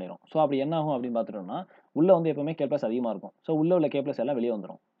பார்க்க விடாமல் பண்ணிடும். ஸோ அப்படி என்ன ஆகும் அப்படின்னு பார்த்துட்டோம்னா, உள்ளே வந்து எப்பவுமே K+ அதிகமாக இருக்கும். ஸோ உள்ளே உள்ள K+ எல்லாம் வெளியே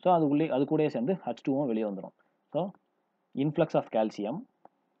வந்துடும். ஸோ அது கூடயே சேர்ந்து H2O வெளியே வந்துடும். So influx of calcium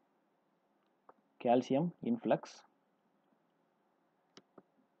influx,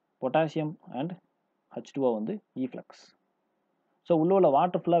 potassium and H2O வந்து ஈஃப்ளக்ஸ். ஸோ உள்ள உள்ள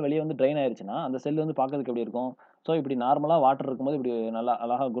வாட்டர் ஃபுல்லாக வெளியே வந்து ட்ரைன் ஆயிடுச்சுன்னா அந்த செல் வந்து பார்க்கறதுக்கு எப்படி இருக்கும்? ஸோ இப்படி நார்மலாக வாட்டர் இருக்கும்போது இப்படி நல்லா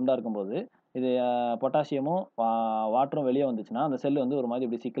அழகாக குண்டாக இருக்கும்போது இது பொட்டாசியமும் வாட்டரும் வெளியே வந்துச்சுன்னா அந்த செல் வந்து ஒரு மாதிரி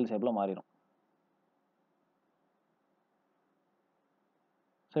இப்படி சிக்கிள் ஷேப்பில் மாறிடும்.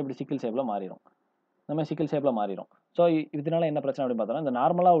 ஸோ இப்படி சிக்கிள் ஷேப்பில் மாறிடும். நம்ம சிக்கிள் ஷேப்பில் மாறிடும். ஸோ இதனால என்ன பிரச்சனை அப்படின்னு பார்த்தோம்னா, இந்த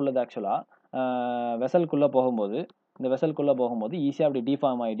நார்மலாக உள்ளது ஆக்சுவலாக வெசல்குள்ளே போகும்போது ஈஸியாக அப்படி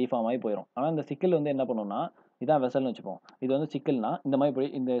டிஃபார்ம் ஆகி போயிடும். ஆனால் இந்த சிக்கிள் வந்து என்ன பண்ணுன்னா, இதான் வெசல்னு வச்சுப்போம். இது வந்து சிக்கிள்னா இந்த மாதிரி போய்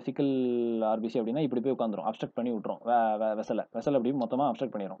இந்த சிக்கிள் ஆர்பிசி அப்படின்னா இப்படி போய் உட்காந்துரும், அப்ஸ்ட்ரக்ட் பண்ணி விட்டுரும் வெசல் அப்படி மொத்தமாக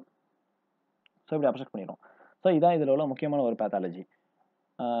அப்ஸ்ட்ரக்ட் பண்ணிடும். ஸோ இப்படி அப்ஸ்ட்ரக்ட் பண்ணிடும். ஸோ இதான் இதில் உள்ள முக்கியமான ஒரு பேத்தாலஜி.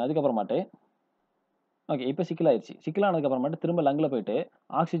 அதுக்கப்புறமாட்டு ஓகே, இப்போ சிக்கலானதுக்கப்புறமாட்டு திரும்ப லங்கில் போயிட்டு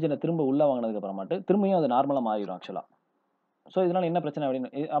ஆக்சிஜனை திரும்ப உள்ளே வாங்கினதுக்கப்புறமாட்டு திரும்பியும் அது நார்மலாக மாறிடும் ஆக்சுவலாக. ஸோ இதனால் என்ன பிரச்சனை அப்படின்னு,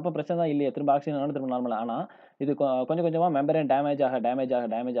 அப்போ பிரச்சனை தான் இல்லையே, திரும்ப ஆக்சிஜன் திரும்ப நார்மலாக. ஆனால் இது கொஞ்சம் கொஞ்சமாக மெம்பரைன் டேமேஜ்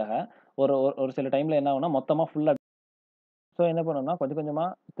ஆக ஒரு சில டைமில் என்ன ஆகும்னா மொத்தமாக ஃபுல்லாக. ஸோ என்ன பண்ணணும்னா கொஞ்சம் கொஞ்சமாக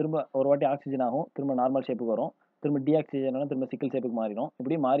திரும்ப ஒரு வாட்டி ஆக்சிஜன் ஆகும், திரும்ப நார்மல் ஷேப்புக்கு வரும், திரும்ப டீஆக்சிஜன் திரும்ப சிக்கிள் ஷேப்புக்கு மாறிடும்.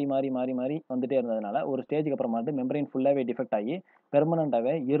 இப்படி மாறி மாறி மாறி மாறி வந்துட்டே இருந்ததுனால ஒரு ஸ்டேஜுக்கு அப்புறமாட்டு மெம்பரைன் ஃபுல்லாகவே டிஃபெக்ட் ஆகி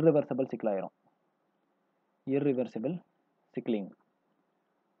பெர்மனண்டாகவே இர்ரிவர்சிபிள் சிக்கல் ஆயிரும். இர்ரிவர்சிபிள் சிக்லிங்.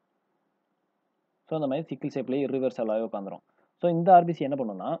 ஸோ அந்த மாதிரி சிக்கிள் ஷேப்லேயே இர்ரிவர்சபிளாகவே உட்காந்துரும். ஸோ இந்த ஆர்பிசி என்ன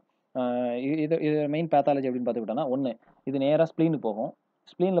பண்ணுன்னா இது மெயின் பேத்தாலஜி அப்படின்னு பார்த்துக்கிட்டோன்னா, ஒன்று இது நேராக ஸ்ப்ளீனுக்கு போகும்.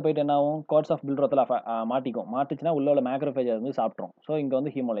 ஸ்ப்ளீனில் போயிட்டு என்ன ஆகும், கார்ட்ஸ் ஆஃப் பில்ரோத்தில் மாட்டிக்கும். மாட்டுச்சுன்னா உள்ள மேக்ரோஃபேஜ் வந்து சாப்பிட்ரும். ஸோ இங்கே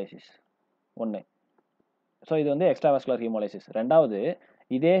வந்து ஹீமோலைசிஸ் ஒன்று. ஸோ இது வந்து எக்ஸ்ட்ராவாஸ்குலர் ஹீமோலைசிஸ். ரெண்டாவது,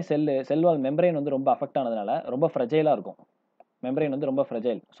 இதே செல்வால் மெம்பரைன் வந்து ரொம்ப அஃபெக்ட் ஆனதுனால ரொம்ப ஃப்ரெஜைலாக இருக்கும். மெம்பரைன் வந்து ரொம்ப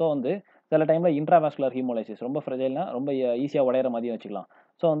ஃப்ரெஜைல். ஸோ வந்து சில டைமில் இன்ட்ராவாஸ்குலர் ஹீமோலைசிஸ் ரொம்ப ஃப்ரெஜைல்னா ரொம்ப ஈஸியாக உடையிற மாதிரியும் வச்சுக்கலாம்.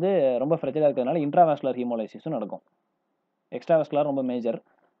 ஸோ வந்து ரொம்ப ஃப்ரெஜைலாக இருக்கிறதுனால இன்ட்ராவாஸ்குலர் ஹீமோலைசிஸும் நடக்கும். எக்ஸ்ட்ராவாஸ்குலர் ரொம்ப மேஜர்,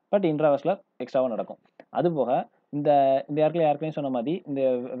 பட் இன்ட்ராவாஸ்குலர் எக்ஸ்ட்ராவாக நடக்கும். அதுபோக இந்த இந்த ஏற்கனவே சொன்ன மாதிரி இந்த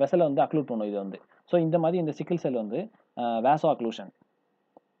வெசலை வந்து அக்ளூட் பண்ணும் இது வந்து. ஸோ இந்த மாதிரி இந்த சிக்கிள் செல் வந்து வேசோ அக்ளூஷன்,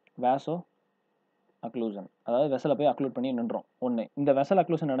 அதாவது வெசலை போய் அக்ளூட் பண்ணி நின்றோம். ஒன்று, இந்த வெசல்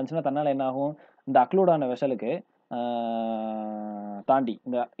அக்ளூஷன் நடந்துச்சுன்னா தன்னால் என்ன ஆகும், இந்த அக்ளூடான வெசலுக்கு தாண்டி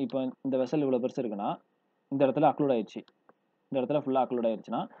இப்போ இந்த வெசல் இவ்வளோ பெருசு இருக்குன்னா இந்த இடத்துல அக்ளூட் ஆயிடுச்சு, இந்த இடத்துல ஃபுல்லாக அக்ளூட்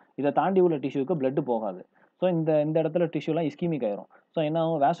ஆயிடுச்சுன்னா இதை தாண்டி உள்ள டிஷ்யூக்கு பிளட் போகாது. ஸோ இந்த இடத்துல டிஷ்யூலாம் இஸ்கீமிக் ஆயிரும். ஸோ என்ன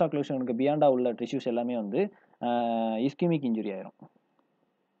ஆகும், வேசோ அக்ளூஷனுக்கு பியாண்டாக உள்ள டிஷ்யூஸ் எல்லாமே வந்து இஸ்கீமிக் இன்ஜுரி ஆயிரும்.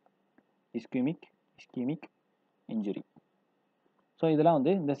 Ischaemic injury. ஸோ இதெல்லாம்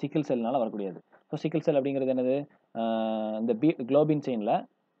வந்து இந்த சிக்கிள் செல்னால் வரக்கூடியது. ஸோ சிக்கிள் செல் அப்படிங்கிறது என்னது, இந்த குளோபின் செயினில்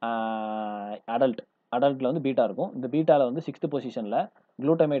அடல்ட்டில் வந்து பீட்டா இருக்கும். இந்த பீட்டாவில் வந்து 6th பொசிஷனில்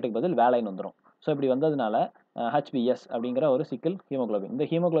குளூட்டமேட்டுக்கு பதில் வேலைன் வந்துடும். ஸோ இப்படி வந்ததுனால ஹெச்பிஎஸ் அப்படிங்கிற ஒரு சிக்கிள் ஹீமோக்ளோபின். இந்த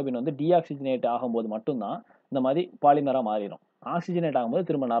ஹீமோக்ளோபின் வந்து டீஆக்சிஜனேட் ஆகும்போது மட்டும்தான் இந்த மாதிரி பாலிமராக மாறிடும். ஆக்சிஜனேட் ஆகும்போது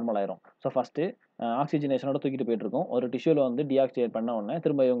திரும்ப நார்மல் ஆயிரும். ஸோ ஃபஸ்ட்டு ஆக்சிஜனேஷனோட தூக்கிட்டு போயிட்டு இருக்கும். ஒரு டிஷ்யூவில் வந்து டீஆக்சிஜேட் பண்ண உடனே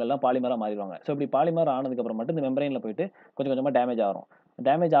திரும்ப இவங்கெல்லாம் பாலிமராக மாறிடுவாங்க. ஸோ இப்படி பாலிமர் ஆனதுக்கப்புறம் மட்டும் இந்த மெம்பரைனில் போயிட்டு கொஞ்சம் கொஞ்சமாக டேமேஜ் ஆகும்.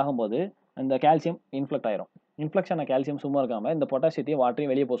 டேமேஜ் ஆகும்போது இந்த கால்சியம் இன்ஃப்ளெக்ட் ஆயிரும். இன்ஃப்ளெக்ஷன் கால்சியம் சும்மா இருக்காமல் இந்த பொட்டாசியத்தையும்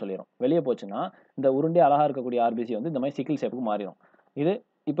வாட்டரையும் வெளியே போக சொல்லிடும். வெளியே போச்சுன்னா இந்த உருண்டே அழகாக இருக்கக்கூடிய ஆர்பிசி வந்து இந்த மாதிரி சிக்கிள் ஷேப்புக்கு மாறிடும். இது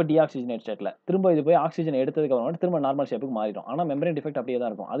இப்போ டீஆக்சிஜனேட் ஸ்டேட்டில். திரும்ப இது போய் ஆக்சிஜன் எடுத்ததுக்கு அப்புறம் திரும்ப நார்மல் ஷேப்புக்கு மாறிடும். ஆனால் மெம்பரைன் டிஃபெக்ட் அப்படியே தான்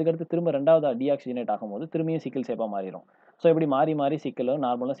இருக்கும். அதுக்கடுத்து திரும்ப ரெண்டாவது டீஆக்சிஜனேட் ஆகும்போது திரும்பியும் சிக்கிள் ஷேப்பாக மாறிடும். ஸோ இப்படி மாறி மாறி சிக்கலும்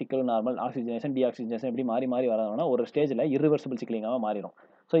நார்மல் ஆக்சிஜனேஷன் டீஆக்சிஜனேஷன் இப்படி மாறி மாறி வரதுனா ஒரு ஸ்டேஜில் இர்ரிவர்சிபிள் சிக்லிங்காக மாறிடும்.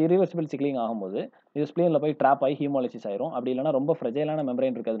 ஸோ இர்ரிவர்சிபிள் சிக்லிங் ஆகும்போது இது ஸ்ப்ளீனில் போய் ட்ராப் ஆகி ஹீமோலைசிஸ் ஆயிரும். அப்படி இல்லைனா ரொம்ப ஃப்ரெஜைலான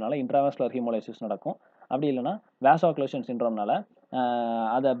மெம்பரைன் இருக்கிறதுனால இன்ட்ராவாஸ்குலர் ஹீமோலைசிஸ் நடக்கும். அப்படி இல்லைனா வேசோ அக்ளூஷன் சிண்ட்ரோம்னால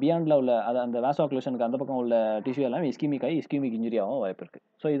அதை பியாண்டில் உள்ள அந்த வேசோ அக்ளூஷனுக்கு அந்த பக்கம் உள்ள டிஷ்யூ எல்லாம் இஸ்கீமிக் இன்ஜுரி ஆகும் வாய்ப்பு இருக்குது.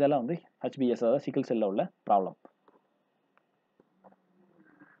 ஸோ இதெல்லாம் வந்து ஹெச்பிஎஸ், அதாவது சிக்கிள் செல்லில் உள்ள ப்ராப்ளம்.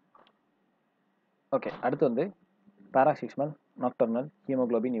 ஓகே, அடுத்து வந்து பேராக்சிஸ்மல் நாக்டர்னல்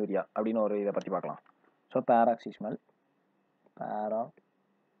ஹீமோக்ளோபின் யூரியா அப்படின்னு ஒரு இதை பற்றி பார்க்கலாம். So பேராக்சிஸ்மல்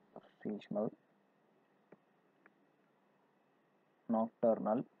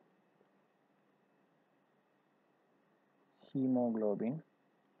nocturnal haemoglobin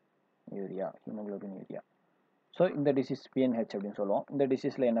urea. So இந்த டிசீஸ் பிஎன்ஹெச் அப்படின்னு சொல்லுவோம். இந்த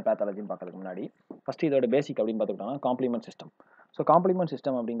டிசீஸில் என்ன பேத்தாலஜின்னு பார்க்கறதுக்கு முன்னாடி ஃபஸ்ட்டு இதோட பேசிக் அப்படின்னு பார்த்துக்கிட்டோம்னா complement system. So complement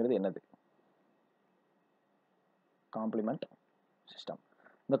system அப்படிங்கிறது என்னது, காம்ப்ளிமெண்ட் சிஸ்டம்.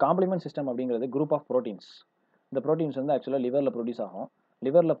 இந்த காம்ப்ளிமெண்ட் சிஸ்டம் அப்படிங்கிறது குரூப் ஆஃப் ப்ரோட்டீன்ஸ். இந்த ப்ரோட்டீன்ஸ் வந்து ஆக்சுவலாக லிவரில் ப்ரொடியூஸ் ஆகும்.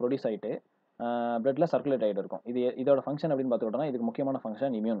 லிவரில் ப்ரொடியூஸ் ஆகிட்டு பிளட்டில் சர்க்குலேட் ஆகிட்டு இருக்கும். இதோட ஃபங்க்ஷன் அப்படின்னு பார்த்துக்கிட்டோம்னா இதுக்கு முக்கியமான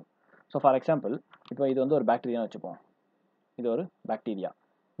function immune. So for example இப்போ இது வந்து ஒரு பாக்டீரியான்னு வச்சுப்போம். இது ஒரு பாக்டீரியா.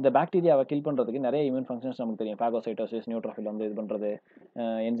 இந்த பாக்டீரியாவை கில் பண்ணுறதுக்கு நிறைய இம்யூன் ஃபங்க்ஷன்ஸ் நமக்கு தெரியும். பாகோசைட்டோசிஸ், நியூட்ரோஃபில் வந்து இது பண்ணுறது,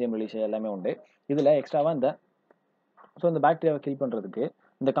 என்சைம் ரிலீஸ் எல்லாமே உண்டு. இதில் எக்ஸ்ட்ராவாக இந்த பாக்டீரியாவை கில் பண்ணுறதுக்கு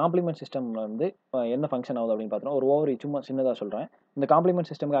இந்த காம்ப்ளிமெண்ட் சிஸ்டம் வந்து என்ன ஃபங்க்ஷன் ஆகுது அப்படின்னு பார்த்தோம்னா, ஒரு ஓவரி சும்மா சின்னதாக சொல்கிறேன். இந்த காம்ப்ளிமெண்ட்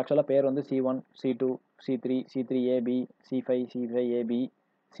சிஸ்டமுக்கு ஆக்சுவலாக பேர் வந்து C1, C2, C3, C3AB, C5, C5AB,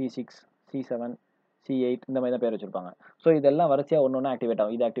 C6, C7, C8 இந்த மாதிரி தான் பேர் வச்சுருப்பாங்க. ஸோ இதெல்லாம் வரிசையாக ஒன்று ஒன்று ஆக்டிவேட்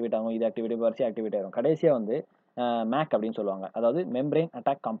ஆகும். இது ஆக்டிவேட் வரிசையாக ஆக்டிவேட் ஆகும். கடைசியாக வந்து மேக் அப்படின்னு சொல்லுவாங்க, அதாவது மெம்பரைன்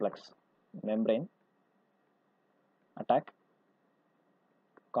அட்டாக் காம்ப்ளெக்ஸ்.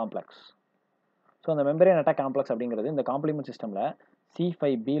 ஸோ அந்த மெம்பரைன் அட்டாக் காம்ப்ளெக்ஸ் அப்படிங்கிறது இந்த காம்ப்ளிமெண்ட் சிஸ்டமில்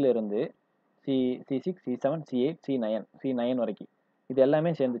C5Bலேருந்து C6, C7, C8, C9 வரைக்கும் இது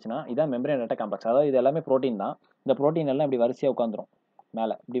எல்லாமே சேர்ந்துச்சுன்னா இதான் மெம்பரைன் அட்டாக் காம்ப்ளெக்ஸ். அதாவது இது எல்லாமே ப்ரோட்டீன் தான். இந்த ப்ரோட்டீன் எல்லாம் இப்படி வரிசையாக உட்காந்துரும்.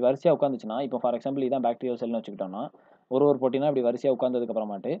 மேலே இப்படி வரிசையாக உட்காந்துச்சுன்னா, இப்போ ஃபார் எக்ஸாம்பிள் இதான் பாக்டீரியல் செல்னு வச்சுக்கிட்டோம்னா, ஒரு ப்ரோட்டீனாக இப்படி வரிசையாக உட்காந்ததுக்கு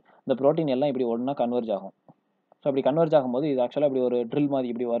அப்புறமாட்டு இந்த ப்ரோட்டீன் எல்லாம் இப்படி ஒன்றா கன்வெர்ஜ் ஆகும். ஸோ அப்படி கன்வெர்ஜ் ஆகும்போது இது ஆக்சுவலாக இப்படி ஒரு ட்ரில் மாதிரி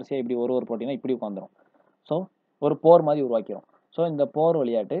இப்படி வரிசையாக இப்படி ஒரு ப்ரோட்டீனாக இப்படி உட்காந்துரும். ஸோ ஒரு போர் மாதிரி உருவாக்கிடும். ஸோ இந்த போர்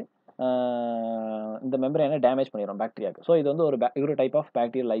வழியாட்டு இந்த மெம்பரைனை டேமேஜ் பண்ணிடும் பாக்டீரியாவுக்கு. ஸோ இது வந்து ஒரு டைப் ஆஃப்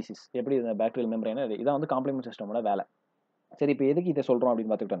பாக்டீரியல் லைசிஸ். எப்படி இந்த பாக்டீரியல் மெம்பரைனை இதான் வந்து காம்ப்ளிமெண்ட் சிஸ்டமோட வேலை. சரி, இப்போ எதுக்கு இதை சொல்கிறோம்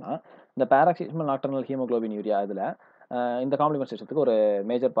அப்படின்னு பார்த்துக்கிட்டோம்னா, இந்த பேராக்சிஸ்மல் நாக்டர்னல் ஹீமோக்ளோபின் யூரியா இதில் இந்த காம்ப்ளிமெண்ட் சிஸ்டத்துக்கு ஒரு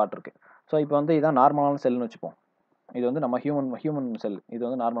மேஜர் பார்ட் இருக்குது. ஸோ இப்போ வந்து இதான் நார்மலான செல்னு வச்சுப்போம். இது வந்து நம்ம ஹியூமன் செல். இது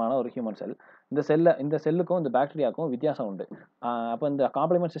வந்து நார்மலான ஒரு ஹியூமன் செல். இந்த செல்லுக்கும் இந்த பாக்டீரியாவுக்கும் வித்தியாசம் உண்டு. அப்போ இந்த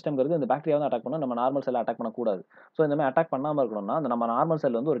காம்ப்ளிமெண்ட் சிஸ்டம்ங்கிறது இந்த பாக்டீரியாவை தான் அட்டாக் பண்ணும். நம்ம நார்மல் செல்லை அட்டாக் பண்ணக்கூடாது. ஸோ இந்த மாதிரி அட்டாக் பண்ணாமல் இருக்கணும்னா அந்த நம்ம நார்மல்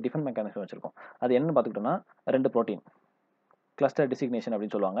செல் வந்து ஒரு டிஃபென்ஸ் மெக்கானிசம் வச்சிருக்கோம். அது என்னன்னு பார்த்துக்கிட்டோம்னா 2 புரோட்டீன் கிளஸ்டர் டிசிக்னேஷன்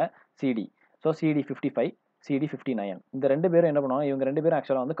அப்படின்னு சொல்லுவாங்க. சிடி. ஸோ CD55 CD59 இந்த 2 பேரும் என்ன பண்ணுவாங்க, இவங்க 2 பேரும்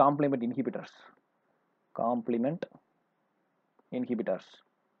ஆக்சுவலாக வந்து காம்ப்ளிமெண்ட் இன்ஹிபிட்டர்ஸ்.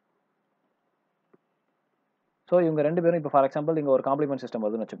 ஸோ இவங்க 2 பேரும் இப்போ ஃபார் எக்ஸாம்பிள் இங்கே ஒரு காம்ப்ளிமெண்ட் சிஸ்டம்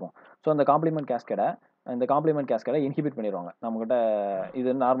வருதுன்னு வச்சுப்போம். ஸோ இந்த காம்ப்ளிமெண்ட் கேஸ்கேடை இன்ஹிபிட் பண்ணிடுவாங்க. நம்மகிட்ட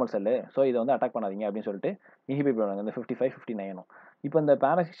இது நார்மல் செல்லு, ஸோ இதை வந்து அட்டாக் பண்ணாதீங்க அப்படின்னு சொல்லிட்டு இன்ஹிபிட் பண்ணுவாங்க இந்த 55 59. இப்போ இந்த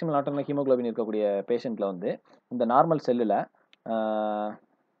பேராசிக்ஷமல் நாட்டர்னல் ஹீமோகுளோபின் இருக்கக்கூடிய பேஷண்ட்டில் வந்து இந்த நார்மல் செல்லில்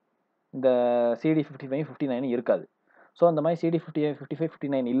இந்த CD55 59 இருக்காது. ஸோ அந்த மாதிரி CD55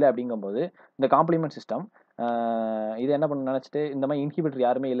 59 இல்லை அப்படிங்கும்போது இந்த காம்ப்ளிமெண்ட் சிஸ்டம் இது என்ன பண்ண நினச்சிட்டு இந்த மாதிரி இன்ஹிபிட்டர்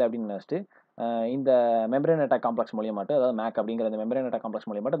யாருமே இல்லை அப்படின்னு நினச்சிட்டு இந்த மெம்பரேன் அட்டாக் காம்ப்ளெக்ஸ் மூலியமாட்டு, அதாவது மேக் அப்படிங்கிற இந்த மெம்பரேன் அட்டாக் காம்ப்ளெக்ஸ்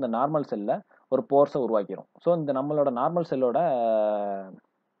மூலியமாட்டு இந்த நார்மல் செல்லில் ஒரு போர்ஸை உருவாக்கிடும். ஸோ இந்த நம்மளோட நார்மல் செல்லோட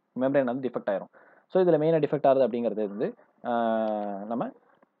மெம்பரேன் வந்து டிஃபெக்ட் ஆயிரும். ஸோ இதில் மெயினாக டிஃபெக்ட் ஆகுது அப்படிங்கிறது வந்து நம்ம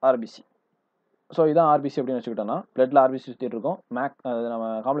ஆர்பிசி. ஸோ இதான் ஆர்பிசி அப்படின்னு வச்சுக்கிட்டோம்னா பிளட்ல ஆர்பிசி சுற்றிட்டு இருக்கும். மேக் நம்ம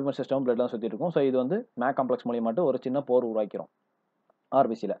காம்ப்ளிமெண்ட் சிஸ்டம் பிளட்ல சுற்றிட்டு இருக்கும். ஸோ இது வந்து மேக் காம்ப்ளெக்ஸ் மூலியமாட்டு ஒரு சின்ன போர் உருவாக்கிறோம்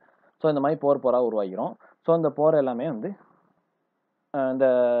ஆர்பிசியில். ஸோ இந்த மாதிரி போராக உருவாக்கிறோம். ஸோ இந்த போர் எல்லாமே வந்து இந்த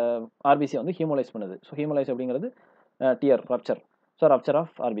ஆர்பிசி வந்து ஹீமோலைஸ் பண்ணுது. ஸோ ஹீமோலைஸ் அப்படிங்கிறது rupture. So rupture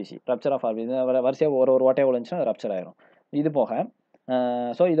of RBC வரிசையாக ஒரு ஓட்டையாக விழுந்துச்சுன்னா ரப்ச்சர் ஆயிரும். இது போக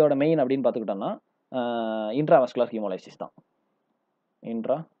ஸோ இதோட மெயின் அப்படின்னு பார்த்துக்கிட்டோம்னா இன்ட்ராவாஸ்குலர் ஹீமோலைசிஸ் தான்.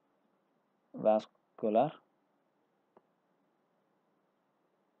 Intravascular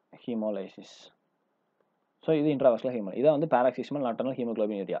haemolysis. ஸோ இது இன்ட்ராவாஸ்குலர் ஹீமோ, இதை வந்து பேராக்சிஸ்மல் நாட்டர்னல்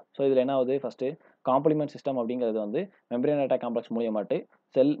ஹீமோகுளோபின் ஏரியா. ஸோ இதில் என்ன ஆகுது, ஃபஸ்ட்டு காம்ப்ளிமெண்ட் சிஸ்டம் அப்படிங்கிறது வந்து மெம்பரேன் அட்டாக் காம்ப்ளெக்ஸ் மூலியமாட்டு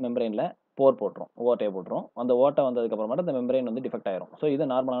செல் மெம்பரேனில் ஓட்டையை போட்டுரும். அந்த ஓட்டை வந்ததுக்கப்புறமாட்டு அந்த மெம்பரேன் வந்து டிஃபெக்ட் ஆயிரும். ஸோ இது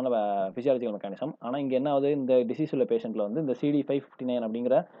நார்மலான ஃபிசியாலஜிக்கல் மெக்கானிசம். ஆனால் இங்கே என்ன ஆகுது, இந்த டிசீஸ் உள்ள பேஷண்ட்டில் வந்து இந்த CD559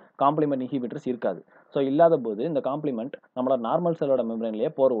 அப்படிங்கிற காம்ப்ளிமெண்ட் இன்ஹிபிட்டர்ஸ் இருக்காது. ஸோ இல்லாத போது இந்த காம்ப்ளிமெண்ட் நம்மளோட நார்மல் செல்லோட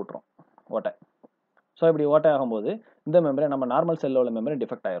மெம்பரேன்லேயே விட்டுரும் ஓட்டை. ஸோ இப்படி ஓட்டை ஆகும்போது இந்த மெம்பரேன் நம்ம நார்மல் செல்லோட மெம்பரேன்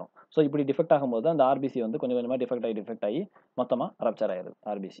டிஃபெக்ட் ஆயிரும். ஸோ இப்படி டிஃபெக்ட் ஆகும்போது அந்த ஆர்பிசி வந்து கொஞ்சம் கொஞ்சமாக டிஃபெக்ட் ஆகி மொத்தமாக ரப்ச்சர் ஆயிடுது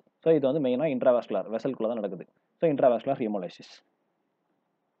ஆர்பிசி. ஸோ இது வந்து மெயினாக இன்ட்ராவாஸ்குலர் வெசல்குள்ளே தான் நடக்குது. So intravascular haemolysis.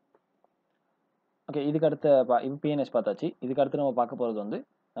 ஓகே, இதுக்கு அடுத்த பிஎன்எஸ் பார்த்தாச்சு. இதுக்கு அடுத்து நம்ம பார்க்க போகிறது வந்து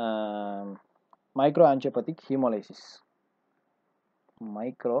micro ஆஞ்சியோபதிக் haemolysis.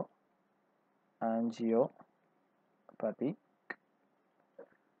 Micro ஆஞ்சியோபதிக்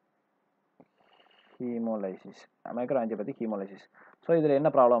haemolysis. So இதில் என்ன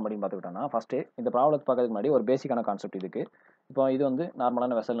ப்ராப்ளம் அப்படின்னு பார்த்துக்கிட்டோம்னா, ஃபஸ்ட்டு இந்த ப்ராப்ளத்தை பார்க்கறதுக்கு முன்னாடி ஒரு பேசிக்கான கான்செப்ட் இதுக்கு. இப்போ இது வந்து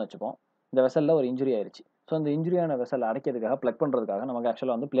நார்மலான வெசல்னு வச்சுப்போம். இந்த வெசலில் ஒரு இன்ஜுரி ஆயிடுச்சு. ஸோ இந்த இன்ஜுரியான வெசல் அடைக்கிறதுக்காக ப்ளக் பண்ணுறதுக்காக நமக்கு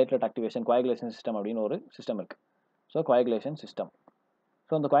ஆக்சுவலாக வந்து பிளேட்லெட் ஆக்டிவேஷன் கோயாகுலேஷன் சிஸ்டம் அப்படின்னு ஒரு சிஸ்டம் இருக்குது. So coagulation system.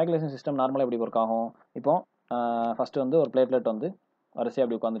 ஸோ இந்த கோயாகுலேஷன் சிஸ்டம் நார்மலாக எப்படி ஒர்க் ஆகும், இப்போ ஃபஸ்ட்டு வந்து ஒரு பிளேட்லெட் வந்து வரிசையாக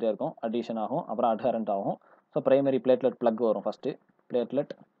அப்படி உட்காந்துட்டே இருக்கும், அடிஷன் ஆகும், அப்புறம் அட்ஹரண்ட் ஆகும். ஸோ பிரைமரி பிளேட்லெட் ப்ளக் வரும். First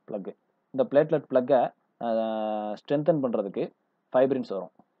platelet plug. இந்த பிளேட்லெட் ப்ளக்கை ஸ்ட்ரென்தன் பண்ணுறதுக்கு ஃபைப்ரின்ஸ்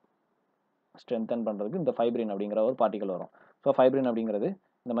வரும். ஸ்ட்ரென்தன் பண்ணுறதுக்கு இந்த ஃபைப்ரின் அப்படிங்கிற ஒரு பார்ட்டிகல் வரும். ஸோ ஃபைப்ரின் அப்படிங்கிறது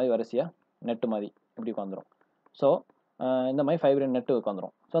இந்த மாதிரி வரிசையாக நெட்டு மாதிரி இப்படி உட்காந்துரும். ஸோ இந்த மாதிரி ஃபைப்ரின் நெட்டு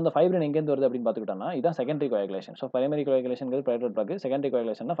உட்காந்துரும். ஸோ அந்த ஃபைப்ரின் எங்கேருந்து வருது அப்படின்னு பார்த்துக்கிட்டோம்னா இதான் secondary coagulation. So primary coagulation platelet plug, secondary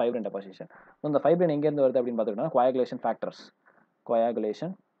coagulation fibrin deposition. So இந்த ஃபைப்ரின் எங்கேருந்து வருது அப்படின்னு பார்த்துக்கிட்டோம்னா கோயாகுலேஷன் ஃபேக்டர்.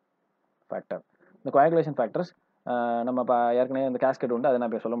 இந்த கோயாகுலேஷன் ஃபேக்டர்ஸ் நம்ம இப்போ ஏற்கனவே இந்த கேஸ்கெட் உண்டு, அதை நான்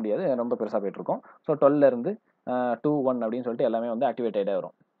இப்போ சொல்ல முடியாது, ரொம்ப பெருசாக போயிட்டுருக்கோம். ஸோ 12 2 1 அப்படின்னு சொல்லிட்டு எல்லாமே வந்து ஆக்டிவேட் ஆகிட்டே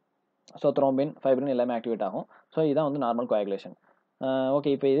வரும். ஸோ த்ரோம்பின் ஃபைப்ரின் எல்லாமே ஆக்டிவேட் ஆகும். ஸோ இதுதான் வந்து நார்மல் கோயாகுலேஷன்.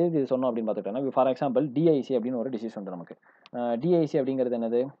 ஓகே, இப்போ இது சொன்னோம் அப்படின்னு பார்த்துக்கிட்டோம்னா ஃபார் எக்ஸாம்பிள் டிஐசி அப்படின்னு ஒரு டிசீஸ் உண்டு நமக்கு. டிஐசி அப்படிங்கிறது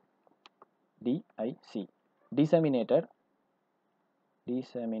என்னது, DIC டிசெமினேட்டட்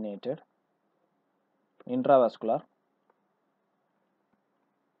intravascular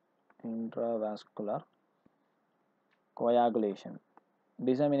coagulation.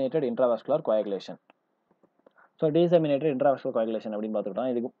 Disseminated intravascular coagulation. So டிசெமினேட்டட் intravascular coagulation அப்படின்னு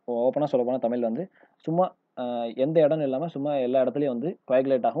பார்த்துக்கிட்டோம். இதுக்கு ஓப்பனாக சொல்ல போனால் தமிழ் வந்து சும்மா எந்த இடம் இல்லாமல் சும்மா எல்லா இடத்துலையும் வந்து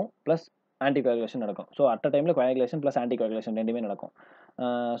கோயாகுலேட் ஆகும் ப்ளஸ் ஆன்டி கோயாகுலேஷன் நடக்கும். ஸோ அட் அ டைமில் கோயாகுலேஷன் ப்ளஸ் ஆன்டி கோயாகுலேஷன் ரெண்டுமே நடக்கும்.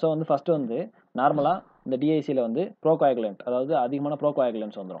 ஸோ வந்து ஃபஸ்ட்டு வந்து நார்மலாக இந்த டிஐசியில் வந்து ப்ரோகோயாகுலன்ட், அதாவது அதிகமான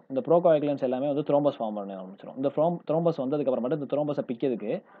ப்ரோகோயாகுலன்ஸ் வந்துடும். இந்த ப்ரோகோயாகுலன்ஸ் எல்லாமே வந்து த்ரோம்பஸ் ஃபார்ம் பண்ண ஆரம்பிச்சிடும். இந்த த்ரோம்பஸ் வந்ததுக்கப்புறம் மட்டும் இந்த த்ரோம்பஸை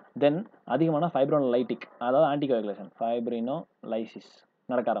பிக்கிறதுக்கு தென் அதிகமான ஃபைப்ரோனோலைட்டிக், அதாவது ஆன்டி கோயாகுலேஷன் ஃபைப்ரினோலைசிஸ்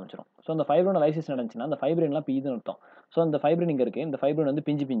நடக்க ஆரம்பிச்சிடும். ஸோ இந்த ஃபைப்ரினோலைசிஸ் நடந்துச்சுன்னா அந்த ஃபைப்ரின்லாம் பிய்துன்னு அர்த்தம். ஸோ இந்த ஃபைப்ரின் இங்கே இருக்குது, இந்த ஃபைப்ரின் வந்து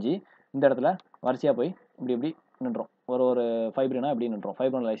பிஞ்சு இந்த இடத்துல வரிசையாக போய் இப்படி நின்றோம். ஒரு ஃபைப்ரினா இப்படி நின்றோம்,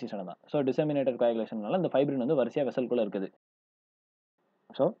 ஃபைப்ரினோலைசிஸ் நடந்தால். ஸோ டிசெமினேட்டட் கோயாகுலேஷனால இந்த ஃபைப்ரின் வந்து வரிசையாக வெசல்குள்ளே இருக்குது.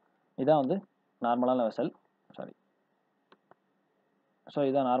 ஸோ இதான் வந்து நார்மலான வெசல், சாரி ஸோ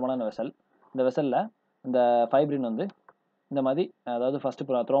இதுதான் நார்மலான வெசல். இந்த வெசலில் இந்த ஃபைப்ரின் வந்து இந்த மாதிரி, அதாவது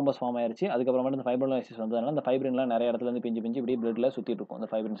ஃபஸ்ட்டு த்ரோம்பஸ் ஃபார்ம் ஆயிருச்சு, அதுக்கப்புறமேட்டு இந்த ஃபைப்ரோலைசிஸ் வந்ததுனால இந்த ஃபைப்ரின்லாம் நிறைய இடத்துலேருந்து பிஞ்சு பிஞ்சு இப்படி பிளட்டில் சுற்றிட்டு இருக்கும் இந்த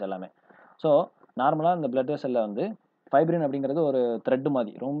ஃபைப்ரின்ஸ் எல்லாமே. ஸோ நார்மலாக இந்த பிளட் வெசலில் வந்து ஃபைப்ரின் அப்படிங்கிறது ஒரு த்ரெட்டு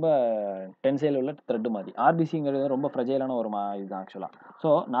மாதிரி, ரொம்ப டென்சைல் உள்ள த்ரெட்டு மாதிரி. ஆர்பிசிங்கிறது ரொம்ப ஃப்ரெஜைலான ஒரு இதுதான் ஆக்சுவலாக. ஸோ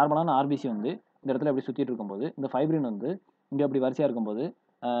நார்மலான ஆர்பிசி வந்து இந்த இடத்துல இப்படி சுற்றிட்டு இருக்கும்போது இந்த ஃபைப்ரின் வந்து இங்கே அப்படி வரிசையாக இருக்கும்போது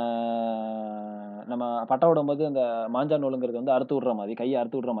நம்ம பட்டை விடும்போது அந்த மாஞ்சா நூலுங்கிறது வந்து அறுத்து விட்ற மாதிரி, கையை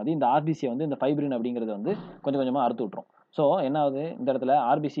அறுத்து விட்ற மாதிரி இந்த ஆர்பிசியை வந்து இந்த ஃபைப்ரின் அப்படிங்கிறது வந்து கொஞ்சம் கொஞ்சமாக அறுத்து விட்ரும். ஸோ என்ன ஆகுது, இந்த இடத்துல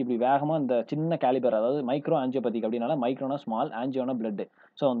ஆர்பிசி இப்படி வேகமாக இந்த சின்ன கேலிபர், அதாவது மைக்ரோ ஆஞ்சியோபதிக் அப்படின்னால மைக்ரோனா ஸ்மால், ஆஞ்சியோனா பிளட்.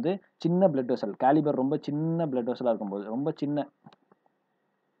 ஸோ வந்து சின்ன பிளட் வெசல், கேலிபர் ரொம்ப சின்ன பிளட் வெசலாக இருக்கும்போது,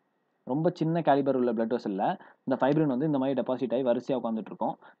 ரொம்ப சின்ன கேலிபர் உள்ள பிளட் வெசலில் இந்த ஃபைப்ரின் வந்து இந்த மாதிரி டெபாசிட் ஆகி வரிசையாக உட்காந்துட்டு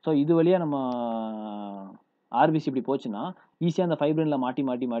இருக்கும். ஸோ இது வழியாக நம்ம ஆர்பிசி இப்படி போச்சுன்னா ஈஸியாக அந்த ஃபைப்ரினில் மாட்டி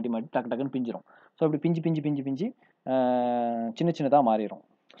மாட்டி மாட்டி மாட்டி டக்கு டக்குன்னு பிஞ்சிரும். ஸோ இப்படி பிஞ்சு பிஞ்சு பிஞ்சு பிஞ்சு சின்ன சின்னதாக மாறிடும்.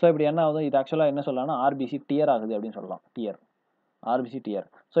 ஸோ இப்படி என்ன ஆகுது, இது ஆக்சுவலாக என்ன சொல்லலாம்னா ஆர்பிசி டியர் ஆகுது அப்படின்னு சொல்லலாம். RBC dear.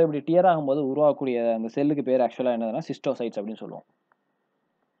 ஸோ இப்படி டியர் ஆகும்போது உருவாக்கக்கூடிய அந்த செல்லுக்கு பேர் ஆக்சுவலாக என்னதுன்னா சிஸ்டோசைட்ஸ் அப்படின்னு சொல்லுவோம்.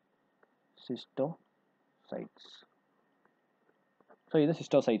 சிஸ்டோசைட்ஸ். ஸோ இது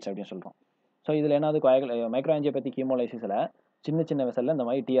சிஸ்டோசைட்ஸ் அப்படின்னு சொல்கிறோம். ஸோ இதில் என்னது, மைக்ரோ ஆஞ்சியோபதிக் ஹீமோலைசிஸில் சின்ன சின்ன வெசலில் இந்த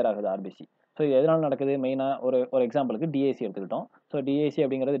மாதிரி டியர் ஆகுது ஆர்பிசி. ஸோ இது எதனால் நடக்குது, மெயினாக ஒரு எக்ஸாம்பிளுக்கு டிஏசி எடுத்துக்கிட்டோம். ஸோ டிஏசி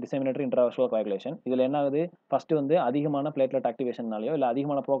அப்படிங்கிறது டிசெமினேட்டரி இன்ட்ராவெஸ்குலர் கோயாகுலேஷன். இதில் என்ன ஆகுது, ஃபஸ்ட்டு வந்து அதிகமான பிளேட்லெட் ஆக்டிவேஷனாலேயோ இல்லை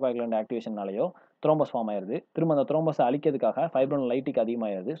அதிகமான ப்ரோகோயாகுலண்ட் ஆக்டிவேஷனாலேயோ த்ரோம்பஸ் ஃபார்ம் ஆயிருது. திரும்ப அந்த த்ரோம்பஸை அழிக்கிறதுக்காக ஃபைப்ரோனோலைட்டிக்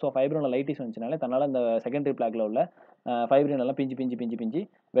அதிகமாகிடுது. ஸோ ஃபைப்ரோனோலைட்டிஸ் வந்துச்சுனாலே தன்னால் அந்த செகண்டரி பிளாக்ல உள்ள ஃபைப்ரின் எல்லாம் பிஞ்சு பிஞ்சு பிஞ்சு பிஞ்சு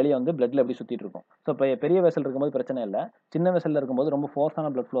வெளியே வந்து பிளட்ல எப்படி சுற்றிட்டு இருக்கும். ஸோ இப்போ பெரிய வெசல் இருக்கும்போது பிரச்சனை இல்லை, சின்ன வெசலில் இருக்கும்போது ரொம்ப ஃபோர்ஸான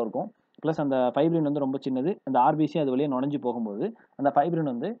பிளட் ஃப்ளோ இருக்கும். ப்ளஸ் அந்த ஃபைப்ரின் வந்து ரொம்ப சின்னது, அந்த ஆர்பிசி அது வழியே நுழைஞ்சு போகும்போது அந்த ஃபைப்ரின்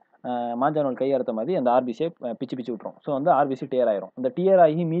வந்து மாஞ்சானோல் கை அறுத்த மாதிரி அந்த ஆர்பிசியை பிச்சு பிச்சு விட்டுரும். ஸோ வந்து ஆர்பிசி டியர் ஆயிரும். இந்த டியர்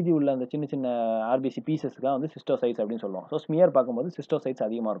ஆகி மீதி உள்ள அந்த சின்ன சின்ன ஆர்பிசி பீசஸ்க்கு தான் வந்து சிஸ்டோசைட்ஸ் அப்படின்னு சொல்லுவோம். ஸோ ஸ்மியர் பார்க்கும்போது சிஸ்டோசைட்ஸ்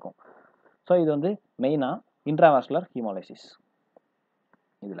அதிகமாக இருக்கும். ஸோ இது வந்து மெயினாக இன்ட்ராவாஸ்குலர் ஹீமோலைசிஸ்.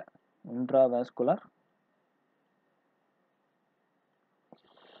 இதில் இன்ட்ராவாஸ்குலர்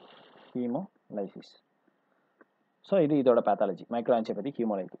ஹீமோலைசிஸ். ஸோ இது இதோட பேத்தாலஜி, மைக்ரோ ஆஞ்சியோபதிக்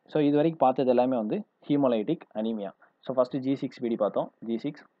ஹீமோலைட்டிக். ஸோ இது வரைக்கும் பார்த்தது எல்லாமே வந்து haemolytic anaemia. So first G6PD பார்த்தோம்,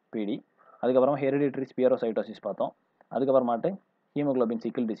 G6PD. அதுக்கப்புறம் ஹெரிடிட்ரி ஸ்பியரோசைட்டோசிஸ் பார்த்தோம். அதுக்கப்புறமாட்டு ஹீமோகுளோபின்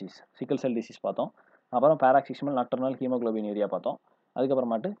சிக்கிள் செல் டிசீஸ் பார்த்தோம். அப்புறம் பேராக்சிஸ்மல் நக்டர்னல் ஹீமோகுளோபின் பார்த்தோம்.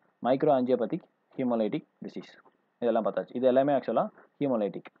 அதுக்கப்புறமாட்டு மைக்ரோ ஆஞ்சியோபதிக் ஹீமோலைட்டிக் டிசீஸ் இதெல்லாம் பார்த்தாச்சு. இது எல்லாமே ஆக்சுவலாக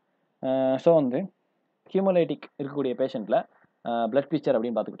ஹீமோலைட்டிக். ஸோ வந்து ஹீமோலைட்டிக் இருக்கக்கூடிய பேஷண்ட்டில் பிளட் பிக்சர்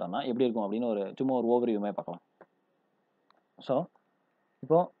அப்படின்னு பார்த்துக்கிட்டோம்னா எப்படி இருக்கும் அப்படின்னு சும்மா ஒரு ஓவர்வியூமே பார்க்கலாம். ஸோ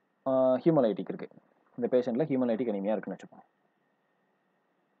இப்போது ஹீமோலைட்டிக் இருக்குது, இந்த பேஷண்ட்டில் ஹீமோலைட்டிக் அனீமியா இருக்குன்னு வச்சுப்போம்.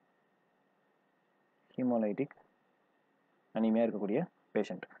 ஹீமோலைட்டிக் அனீமியா இருக்கக்கூடிய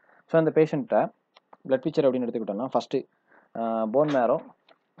பேஷண்ட். ஸோ அந்த பேஷண்ட்டை பிளட் பிக்சர் அப்படின்னு எடுத்துக்கிட்டோம்னா ஃபஸ்ட்டு போன் மேரோ.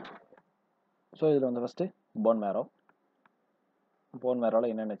 ஸோ இதில் வந்து ஃபஸ்ட்டு போன்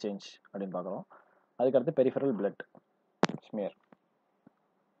மேரோவில் என்னென்ன சேஞ்ச் அப்படின்னு பார்க்குறோம். அதுக்கடுத்து பெரிஃபரல் பிளட் ஸ்மியர்,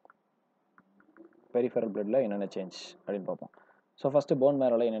 பெரிஃபரல் பிளட்டில் என்னென்ன சேஞ்ச் அப்படின்னு பார்ப்போம். ஸோ ஃபஸ்ட்டு போன்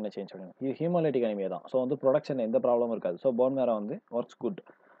மேரோவில் என்னென்ன சேஞ்ச் அப்படின்னு, இது ஹீமோலைட்டிக் அனீமியா தான். ஸோ வந்து ப்ரொடக்ஷன் எந்த ப்ராப்ளமும் இருக்காது. ஸோ போன் மேரோ வந்து ஒர்க்ஸ் குட்.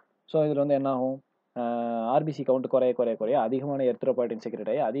 ஸோ இதில் வந்து என்ன ஆகும், ஆர்பிசி கவுண்ட் குறைய அதிகமான எரித்ரோபாய்டின் செக்ரெட்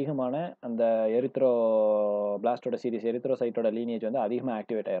ஆகி அதிகமான அந்த எரித்ரோ பிளாஸ்டோட சீரிஸ், எரித்ரோசைட்டோட லீனியேஜ் வந்து அதிகமாக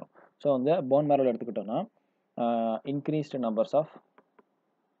ஆக்டிவேட் ஆயிரும். ஸோ வந்து போன் மேரோவில் எடுத்துக்கிட்டோம்னா increased numbers of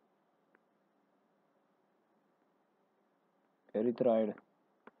எரித்ராய்டு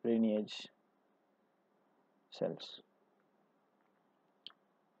lineage cells.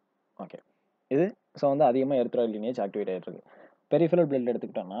 Okay, இது ஸோ வந்து அதிகமாக எரித்ராய்டு லீனியேஜ் ஆக்டிவேட் ஆகிட்டு இருக்கு. பெரிஃபரல் பிளட்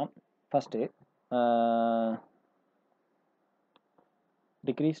எடுத்துக்கிட்டோம்னா first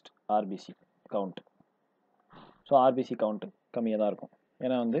decreased RBC count. So RBC count கம்மியாக தான் இருக்கும்,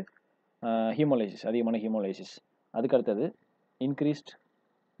 ஏன்னா வந்து ஹீமோலைசிஸ், அதிகமான ஹீமோலைசிஸ். அதுக்கடுத்தது இன்க்ரீஸ்ட்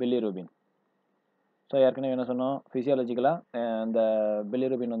பிலிரூபின். ஸோ ஏற்கனவே என்ன சொன்னோம், ஃபிசியாலஜிக்கலாக இந்த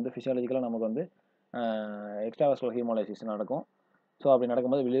பிலிரூபின் வந்து ஃபிசியாலஜிக்கலாக நமக்கு வந்து எக்ஸ்ட்ராவாஸ்குலர் ஹீமோலைசிஸ் நடக்கும். ஸோ அப்படி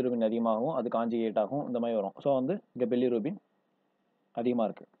நடக்கும்போது பிலிரூபின் அதிகமாகும், அது காஞ்சிகேட் ஆகும், இந்த மாதிரி வரும். ஸோ வந்து இங்கே பிலிரூபின் அதிகமாக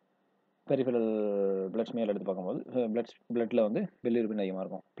இருக்குது. பெரிஃபரல் பிளட் ஸ்மியர் எடுத்து பார்க்கும்போது பிளட்டில் வந்து பிலிரூபின் அதிகமாக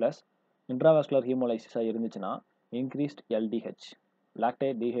இருக்கும். ப்ளஸ் இன்ட்ராவாஸ்குலர் ஹீமோலைசிஸாக இருந்துச்சுன்னா இன்க்ரீஸ்ட் எல்டிஹெச்,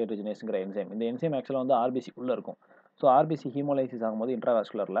 லாக்டேட் டீஹைட்ரஜனேஸ்ங்கிற என்சைம். இந்த என்சைம் ஆக்சுவலாக வந்து ஆர்பிசிக்குள்ளே இருக்கும். ஸோ ஆர்பிசி ஹீமோலைசிஸ் ஆகும்போது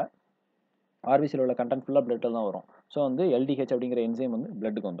இன்ட்ராவாஸ்குலரில் ஆர்பிசியில் உள்ள கண்டென்ட் ஃபுல்லாக பிளட்டில் தான் வரும். ஸோ வந்து எல்டிஹெச் அப்படிங்கிற என்சைம் வந்து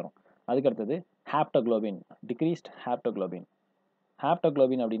பிளட்டுக்கு வந்துடும். அதுக்கடுத்தது ஹாப்டோக்ளோபின், டிக்ரீஸ்ட் ஹாப்டோக்ளோபின்.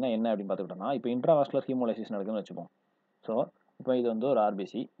 ஹாப்டோக்ளோபின் அப்படின்னா என்ன அப்படின்னு பார்த்துக்கிட்டோம்னா, இப்போ இன்ட்ராவாஸ்குலர் ஹீமோலைசிஸ் நடக்குதுன்னு வச்சுப்போம். ஸோ இப்போ இது வந்து ஒரு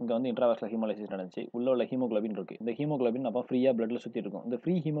ஆர்பிசி. இங்கே வந்து இன்ட்ராவாஸ்குலர் ஹீமோலைசிஸ் நடந்துச்சு. உள்ள ஹீமோகுளோபின் இருக்குது. இந்த ஹீமோகுளோபின் அப்போ ஃப்ரீயாக பிளட்டில் சுற்றி இருக்கும். இந்த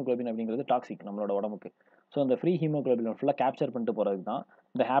ஃப்ரீ ஹீமோகுளோபின் அப்படிங்கிறது டாக்ஸிக் நம்மளோட உடம்புக்கு. ஸோ அந்த ஃப்ரீ ஹீமோகுளோபின் ஃபுல்லாக கேப்சர் பண்ணிட்டு போகிறது தான்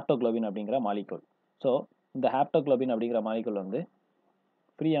இந்த ஹேப்டோகுளோபின் அப்படிங்கிற மாலிகூல். ஸோ இந்த ஹேப்டோகுளோபின் அப்படிங்கிற மாலிகூல் வந்து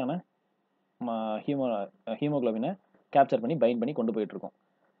ஃப்ரீயான ஹீமோகுளோபினை கேப்சர் பண்ணி பைண்ட் பண்ணி கொண்டு போயிட்டுருக்கோம்.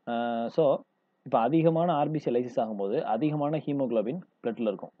 ஸோ இப்போ அதிகமான ஆர்பிசி லைசிஸ் ஆகும்போது அதிகமான ஹீமோகுளோபின் பிளட்டில்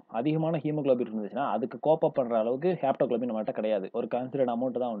இருக்கும். அதிகமான ஹீமோகுளோபின் இருந்துச்சுன்னா அதுக்கு கோப்பப் பண்ணுற அளவுக்கு ஹேப்டோகுளோபின் நம்மகிட்ட கிடையாது. ஒரு கன்சிடர்ட்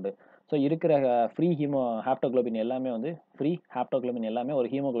அமௌண்ட் தான் உண்டு. ஸோ இருக்கிற ஃப்ரீ ஹேப்டோகுளோபின் எல்லாமே வந்து ஃப்ரீ ஹேப்டோகுளோபின் எல்லாமே ஒரு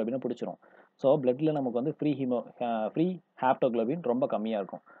ஹீமோகுளோபினை பிடிச்சிரும். ஸோ பிளட்டில் நமக்கு வந்து ஃப்ரீ ஹேப்டோகுளோபின் ரொம்ப கம்மியாக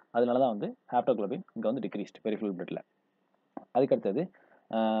இருக்கும். அதனால தான் வந்து ஹேப்டோகுளோபின் இங்கே வந்து டிக்ரீஸ்ட் பெரிஃபரல் பிளட்டில். அதுக்கடுத்தது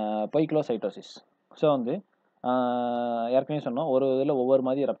பொய்க்ளோசைட்டோசிஸ். ஸோ வந்து ஏற்கனவே சொன்னோம், ஒரு இதில் ஒவ்வொரு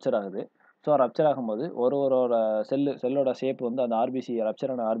மாதிரி ரப்ச்சர் ஆகுது. ஸோ ரப்ச்சர் ஆகும்போது ஒரு செல்லோட ஷேப் வந்து அந்த ஆர்பிசி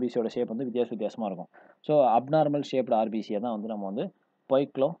ரப்ச்சரான ஆர்பிசியோட ஷேப் வந்து வித்தியாசமாக இருக்கும். ஸோ அப்நார்மல் ஷேப்டு ஆர்பிசியை தான் வந்து நம்ம வந்து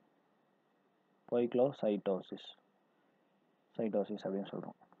பொய்க்ளோசைட்டோசிஸ் அப்படின்னு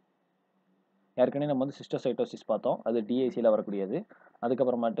சொல்கிறோம். ஏற்கனவே நம்ம வந்து சிஸ்டோசைட்டோசிஸ் பார்த்தோம். அது டிஐசியில் வரக்கூடியது.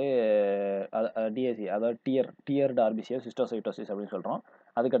 அதுக்கப்புறமாட்டு டிஐசி அதாவது டியர்டு ஆர்பிசியை சிஸ்டோசைட்டோசிஸ் அப்படின்னு சொல்கிறோம்.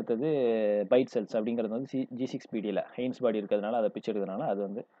 அதுக்கடுத்தது பைட் செல்ஸ் அப்படிங்கிறது வந்து G6PD ஹெயின்ஸ் பாடி இருக்கிறதுனால அதை பிச்சு எடுக்கிறதுனால அது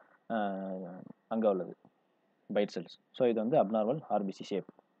வந்து அங்கே உள்ளது பைட் செல்ஸ். ஸோ இது வந்து அப்நார்மல் ஆர்பிசி ஷேப்.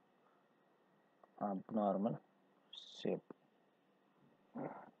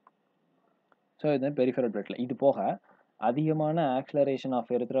 ஸோ இது பெரிஃபரல் பிளட்டில். இது போக அதிகமான ஆக்சிலரேஷன்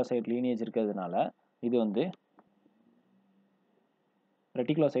ஆஃப் எரித்ரோசைட் லீனேஜ் இருக்கிறதுனால இது வந்து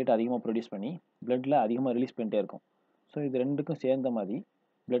ரெட்டிகுலோசைட் அதிகமாக ப்ரொடியூஸ் பண்ணி பிளட்டில் அதிகமாக ரிலீஸ் பண்ணிட்டே இருக்கும். ஸோ இது ரெண்டுக்கும் சேர்ந்த மாதிரி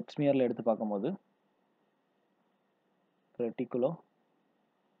பிளட் ஸ்மியரில் எடுத்து பார்க்கும்போது ரெட்டிகுலோசைட்டோசிஸ்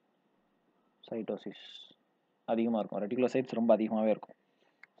அதிகமாக இருக்கும். ரெட்டிகுலோசைட்ஸ் ரொம்ப அதிகமாகவே இருக்கும்.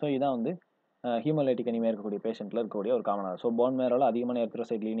 ஸோ இதான் வந்து ஹீமோலைட்டிக் அனிமியா இருக்கக்கூடிய பேஷண்ட்டில் இருக்கக்கூடிய ஒரு காமனாக. ஸோ போன் மேரோவில் அதிகமான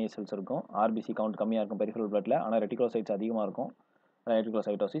எரித்ரோசைட் லீனியேஜ் செல்ஸ் இருக்கும். ஆர்பிசி கவுண்ட் கம்மியாக இருக்கும் பெரிஃபரல் பிளட்டில். ஆனால் ரெட்டிகுலோசைட்ஸ் அதிகமாக இருக்கும்.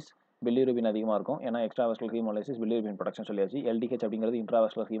 ரெட்டிகுலோசைட்டோசிஸ். பில்லிரூபின் அதிகமாக இருக்கும். ஏன்னா எக்ஸ்ட்ராவாஸ்குலர் ஹீமோலைசிஸ் பில்லிரூபின் ப்ரொடக்ஷன் சொல்லியாச்சு. எல்டிஹெச் அப்படிங்கிறது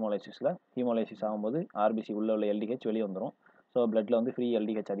இன்ட்ராவாஸ்குலர் ஹீமோலைசிஸ் ஆகும்போது ஆர்பிசி உள்ள எல்டிஹெச் வெளியே வந்துடும். ஸோ பிளட்டில் வந்து ஃப்ரீ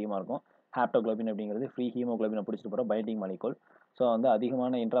எல்டிஹெச் அதிகமாக இருக்கும். ஹேப்டோகுளோபின் அப்படிங்கிறது ஃப்ரீ ஹீமோகுளோபினை பிடிச்சிட்டு போகிற பைண்டிங் மாலிகூல். ஸோ வந்து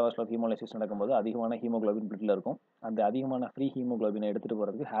அதிகமான இன்ட்ராவாஸ்குலர் ஹீமோலைசிஸ் நடக்கும்போது அதிகமான ஹீமோகுளோபின் பிளட்டில் இருக்கும். அந்த அதிகமான ஃப்ரீ ஹீமோகுளோபினை எடுத்துகிட்டு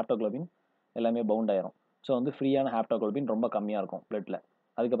போகிறதுக்கு ஹேப்டோகுளோபின் எல்லாமே பவுண்ட் ஆயிரும். ஸோ வந்து ஃப்ரீயான ஹேப்டோகுளோபின் ரொம்ப கம்மியாக இருக்கும் பிளட்டில்.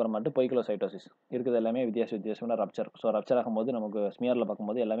 அதுக்கப்புறமாட்டு பொய்க்ளோசைட்டோசிஸ் இருக்குது. எல்லாமே வித்தியாசமான ரப்ச்சர். ஸோ ரப்ச்சர் ஆகும்போது நமக்கு ஸ்மியரில்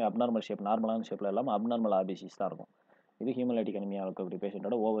பார்க்கும்போது எல்லாமே அப்நார்மல் ஷேப், நார்மலான ஷேப்பில் இல்லாமல் அப்நார்மல் ஆர்பிசிஸ் தான் இருக்கும். இது ஹீமோலைட்டிக் அனிமியா இருக்கக்கூடிய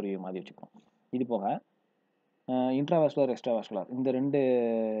பேஷண்ட்டோட ஓவர்வியூ மாதிரி வச்சுக்கணும். இது போக இன்ட்ராவாஸ்குலர் எக்ஸ்ட்ராவாஸ்குலர் இந்த ரெண்டு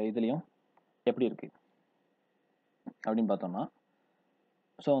இதுலேயும் எப்படி இருக்குது அப்படின்னு பார்த்தோம்னா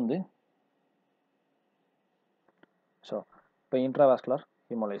ஸோ இப்போ இன்ட்ராவாஸ்குலர்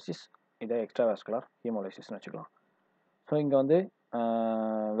ஹீமோலைசிஸ் இதை எக்ஸ்ட்ராவாஸ்குலர் ஹீமோலைசிஸ்னு வச்சுக்கலாம். ஸோ இங்கே வந்து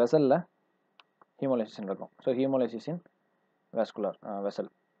வெசலில் ஹீமோலைசிஸ் நடக்கும். ஸோ ஹீமோலைசிஸ் இன் vascular vessel,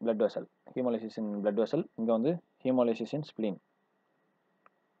 blood vessel, haemolysis இன் பிளட் வெசல். இங்கே வந்து ஹீமோலைசிஸ் இன் ஸ்ப்ளீன்.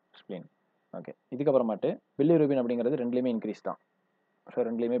 ஓகே. இதுக்கப்புறமாட்டு பில்லிரூபின் அப்படிங்கிறது ரெண்டுலேயுமே இன்க்ரீஸ் தான். ஸோ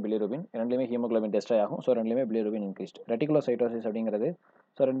ரெண்டுலேயுமே பில்லிரூபின், ரெண்டுலேயுமே ஹீமோகுளோபின் டெஸ்ட்ராய் ஆகும். ஸோ ரெண்டுலேயுமே பில்லிரூபின் இன்க்ரீஸ்ட். ரெட்டிகுலோசைட்டோசிஸ் அப்படிங்கிறது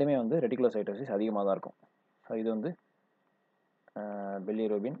ஸோ ரெண்டுமே வந்து ரெட்டிகுலோசைட்டோசிஸ் அதிகமாக தான் இருக்கும். ஸோ இது வந்து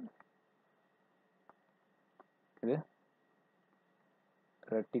பில்லிரூபின், இது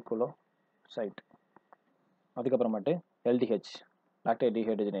ரெட்டிகுலோசைட். அதுக்கப்புறமாட்டு எல்டிஹெச் லாக்டேட்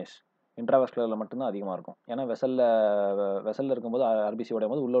டீஹைட்ரஜனேஸ் இன்ட்ராவாஸ்குலரில் மட்டும்தான் அதிகமாக இருக்கும். ஏன்னா வெசலில் இருக்கும்போது ஆர்பிசி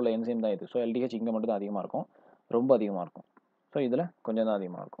உடையும் போது உள்ள என்சைம் தான் இது. ஸோ எல்டிஹெச் இங்கே மட்டும் தான் அதிகமாக இருக்கும், ரொம்ப அதிகமாக இருக்கும். ஸோ இதில் கொஞ்சம் தான்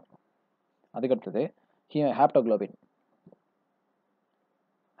அதிகமாக இருக்கும். அதுக்கடுத்தது ஹேப்டோகுளோபின்.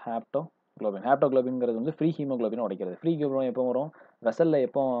 ஹேப்டோகுளோபின்ங்கிறது வந்து ஃப்ரீ ஹீமோகுளோபின் உடைக்கிறது. ஃப்ரீ ஹீமோகுளோபின் எப்போ வரும்? வெசலில்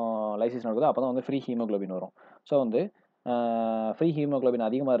எப்போ லைசிஸ் நடக்குதோ அப்போ தான் வந்து ஃப்ரீ ஹீமோகுளோபின் வரும். ஸோ வந்து ஃப்ரீ ஹீமோகுளோபின்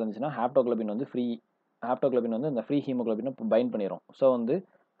அதிகமாக இருந்துச்சுன்னா ஹேப்டோகுளோபின் வந்து அந்த ஃப்ரீ ஹீமோகுளோபினை பைண்ட் பண்ணிடும். ஸோ வந்து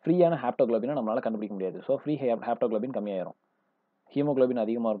ஃப்ரீயான ஹேப்டோகுளோபினை நம்மளால் கண்டுபிடிக்க முடியாது. So free ஹேப்டோகுளோபின் கம்மியாயிரும். ஹீமோகுளோபின்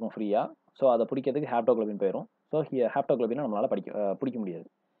அதிகமாக இருக்கும் ஃப்ரீயாக. ஸோ அதை பிடிக்கிறதுக்கு ஹேப்டோகுளோபின் போயிடும். ஸோ ஹேப்டோகுளோபினை நம்மளால் பிடிக்க முடியாது,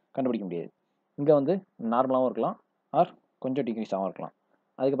 கண்டுபிடிக்க முடியாது. இங்கே வந்து நார்மலாகவும் இருக்கலாம் ஆர் கொஞ்சம் டிக்ரீஸாகவும் இருக்கலாம்.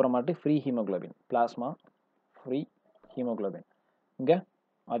 அதுக்கப்புறமாட்டு free haemoglobin, plasma free haemoglobin இங்கே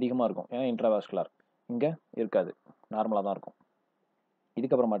அதிகமாக இருக்கும். ஏன்னா இன்ட்ராவாஸ்குலர் இங்கே இருக்காது, நார்மலாக தான் இருக்கும்.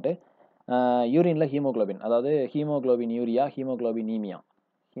 இதுக்கப்புறமாட்டு யூரினில் ஹீமோகுளோபின், அதாவது ஹீமோகுளோபின் யூரியா, ஹீமோகுளோபினீமியா,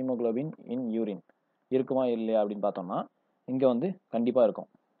 ஹீமோகுளோபின் இன் யூரின் இருக்குமா இல்லையா அப்படின்னு பார்த்தோம்னா இங்கே வந்து கண்டிப்பாக இருக்கும்,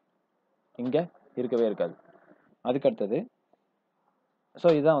 இங்கே இருக்கவே இருக்காது. அதுக்கடுத்தது ஸோ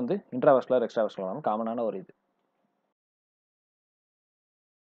இதுதான் வந்து இன்ட்ராவாஸ்குலர் எக்ஸ்ட்ராவாஸ்குலரான காமனான ஒரு இது.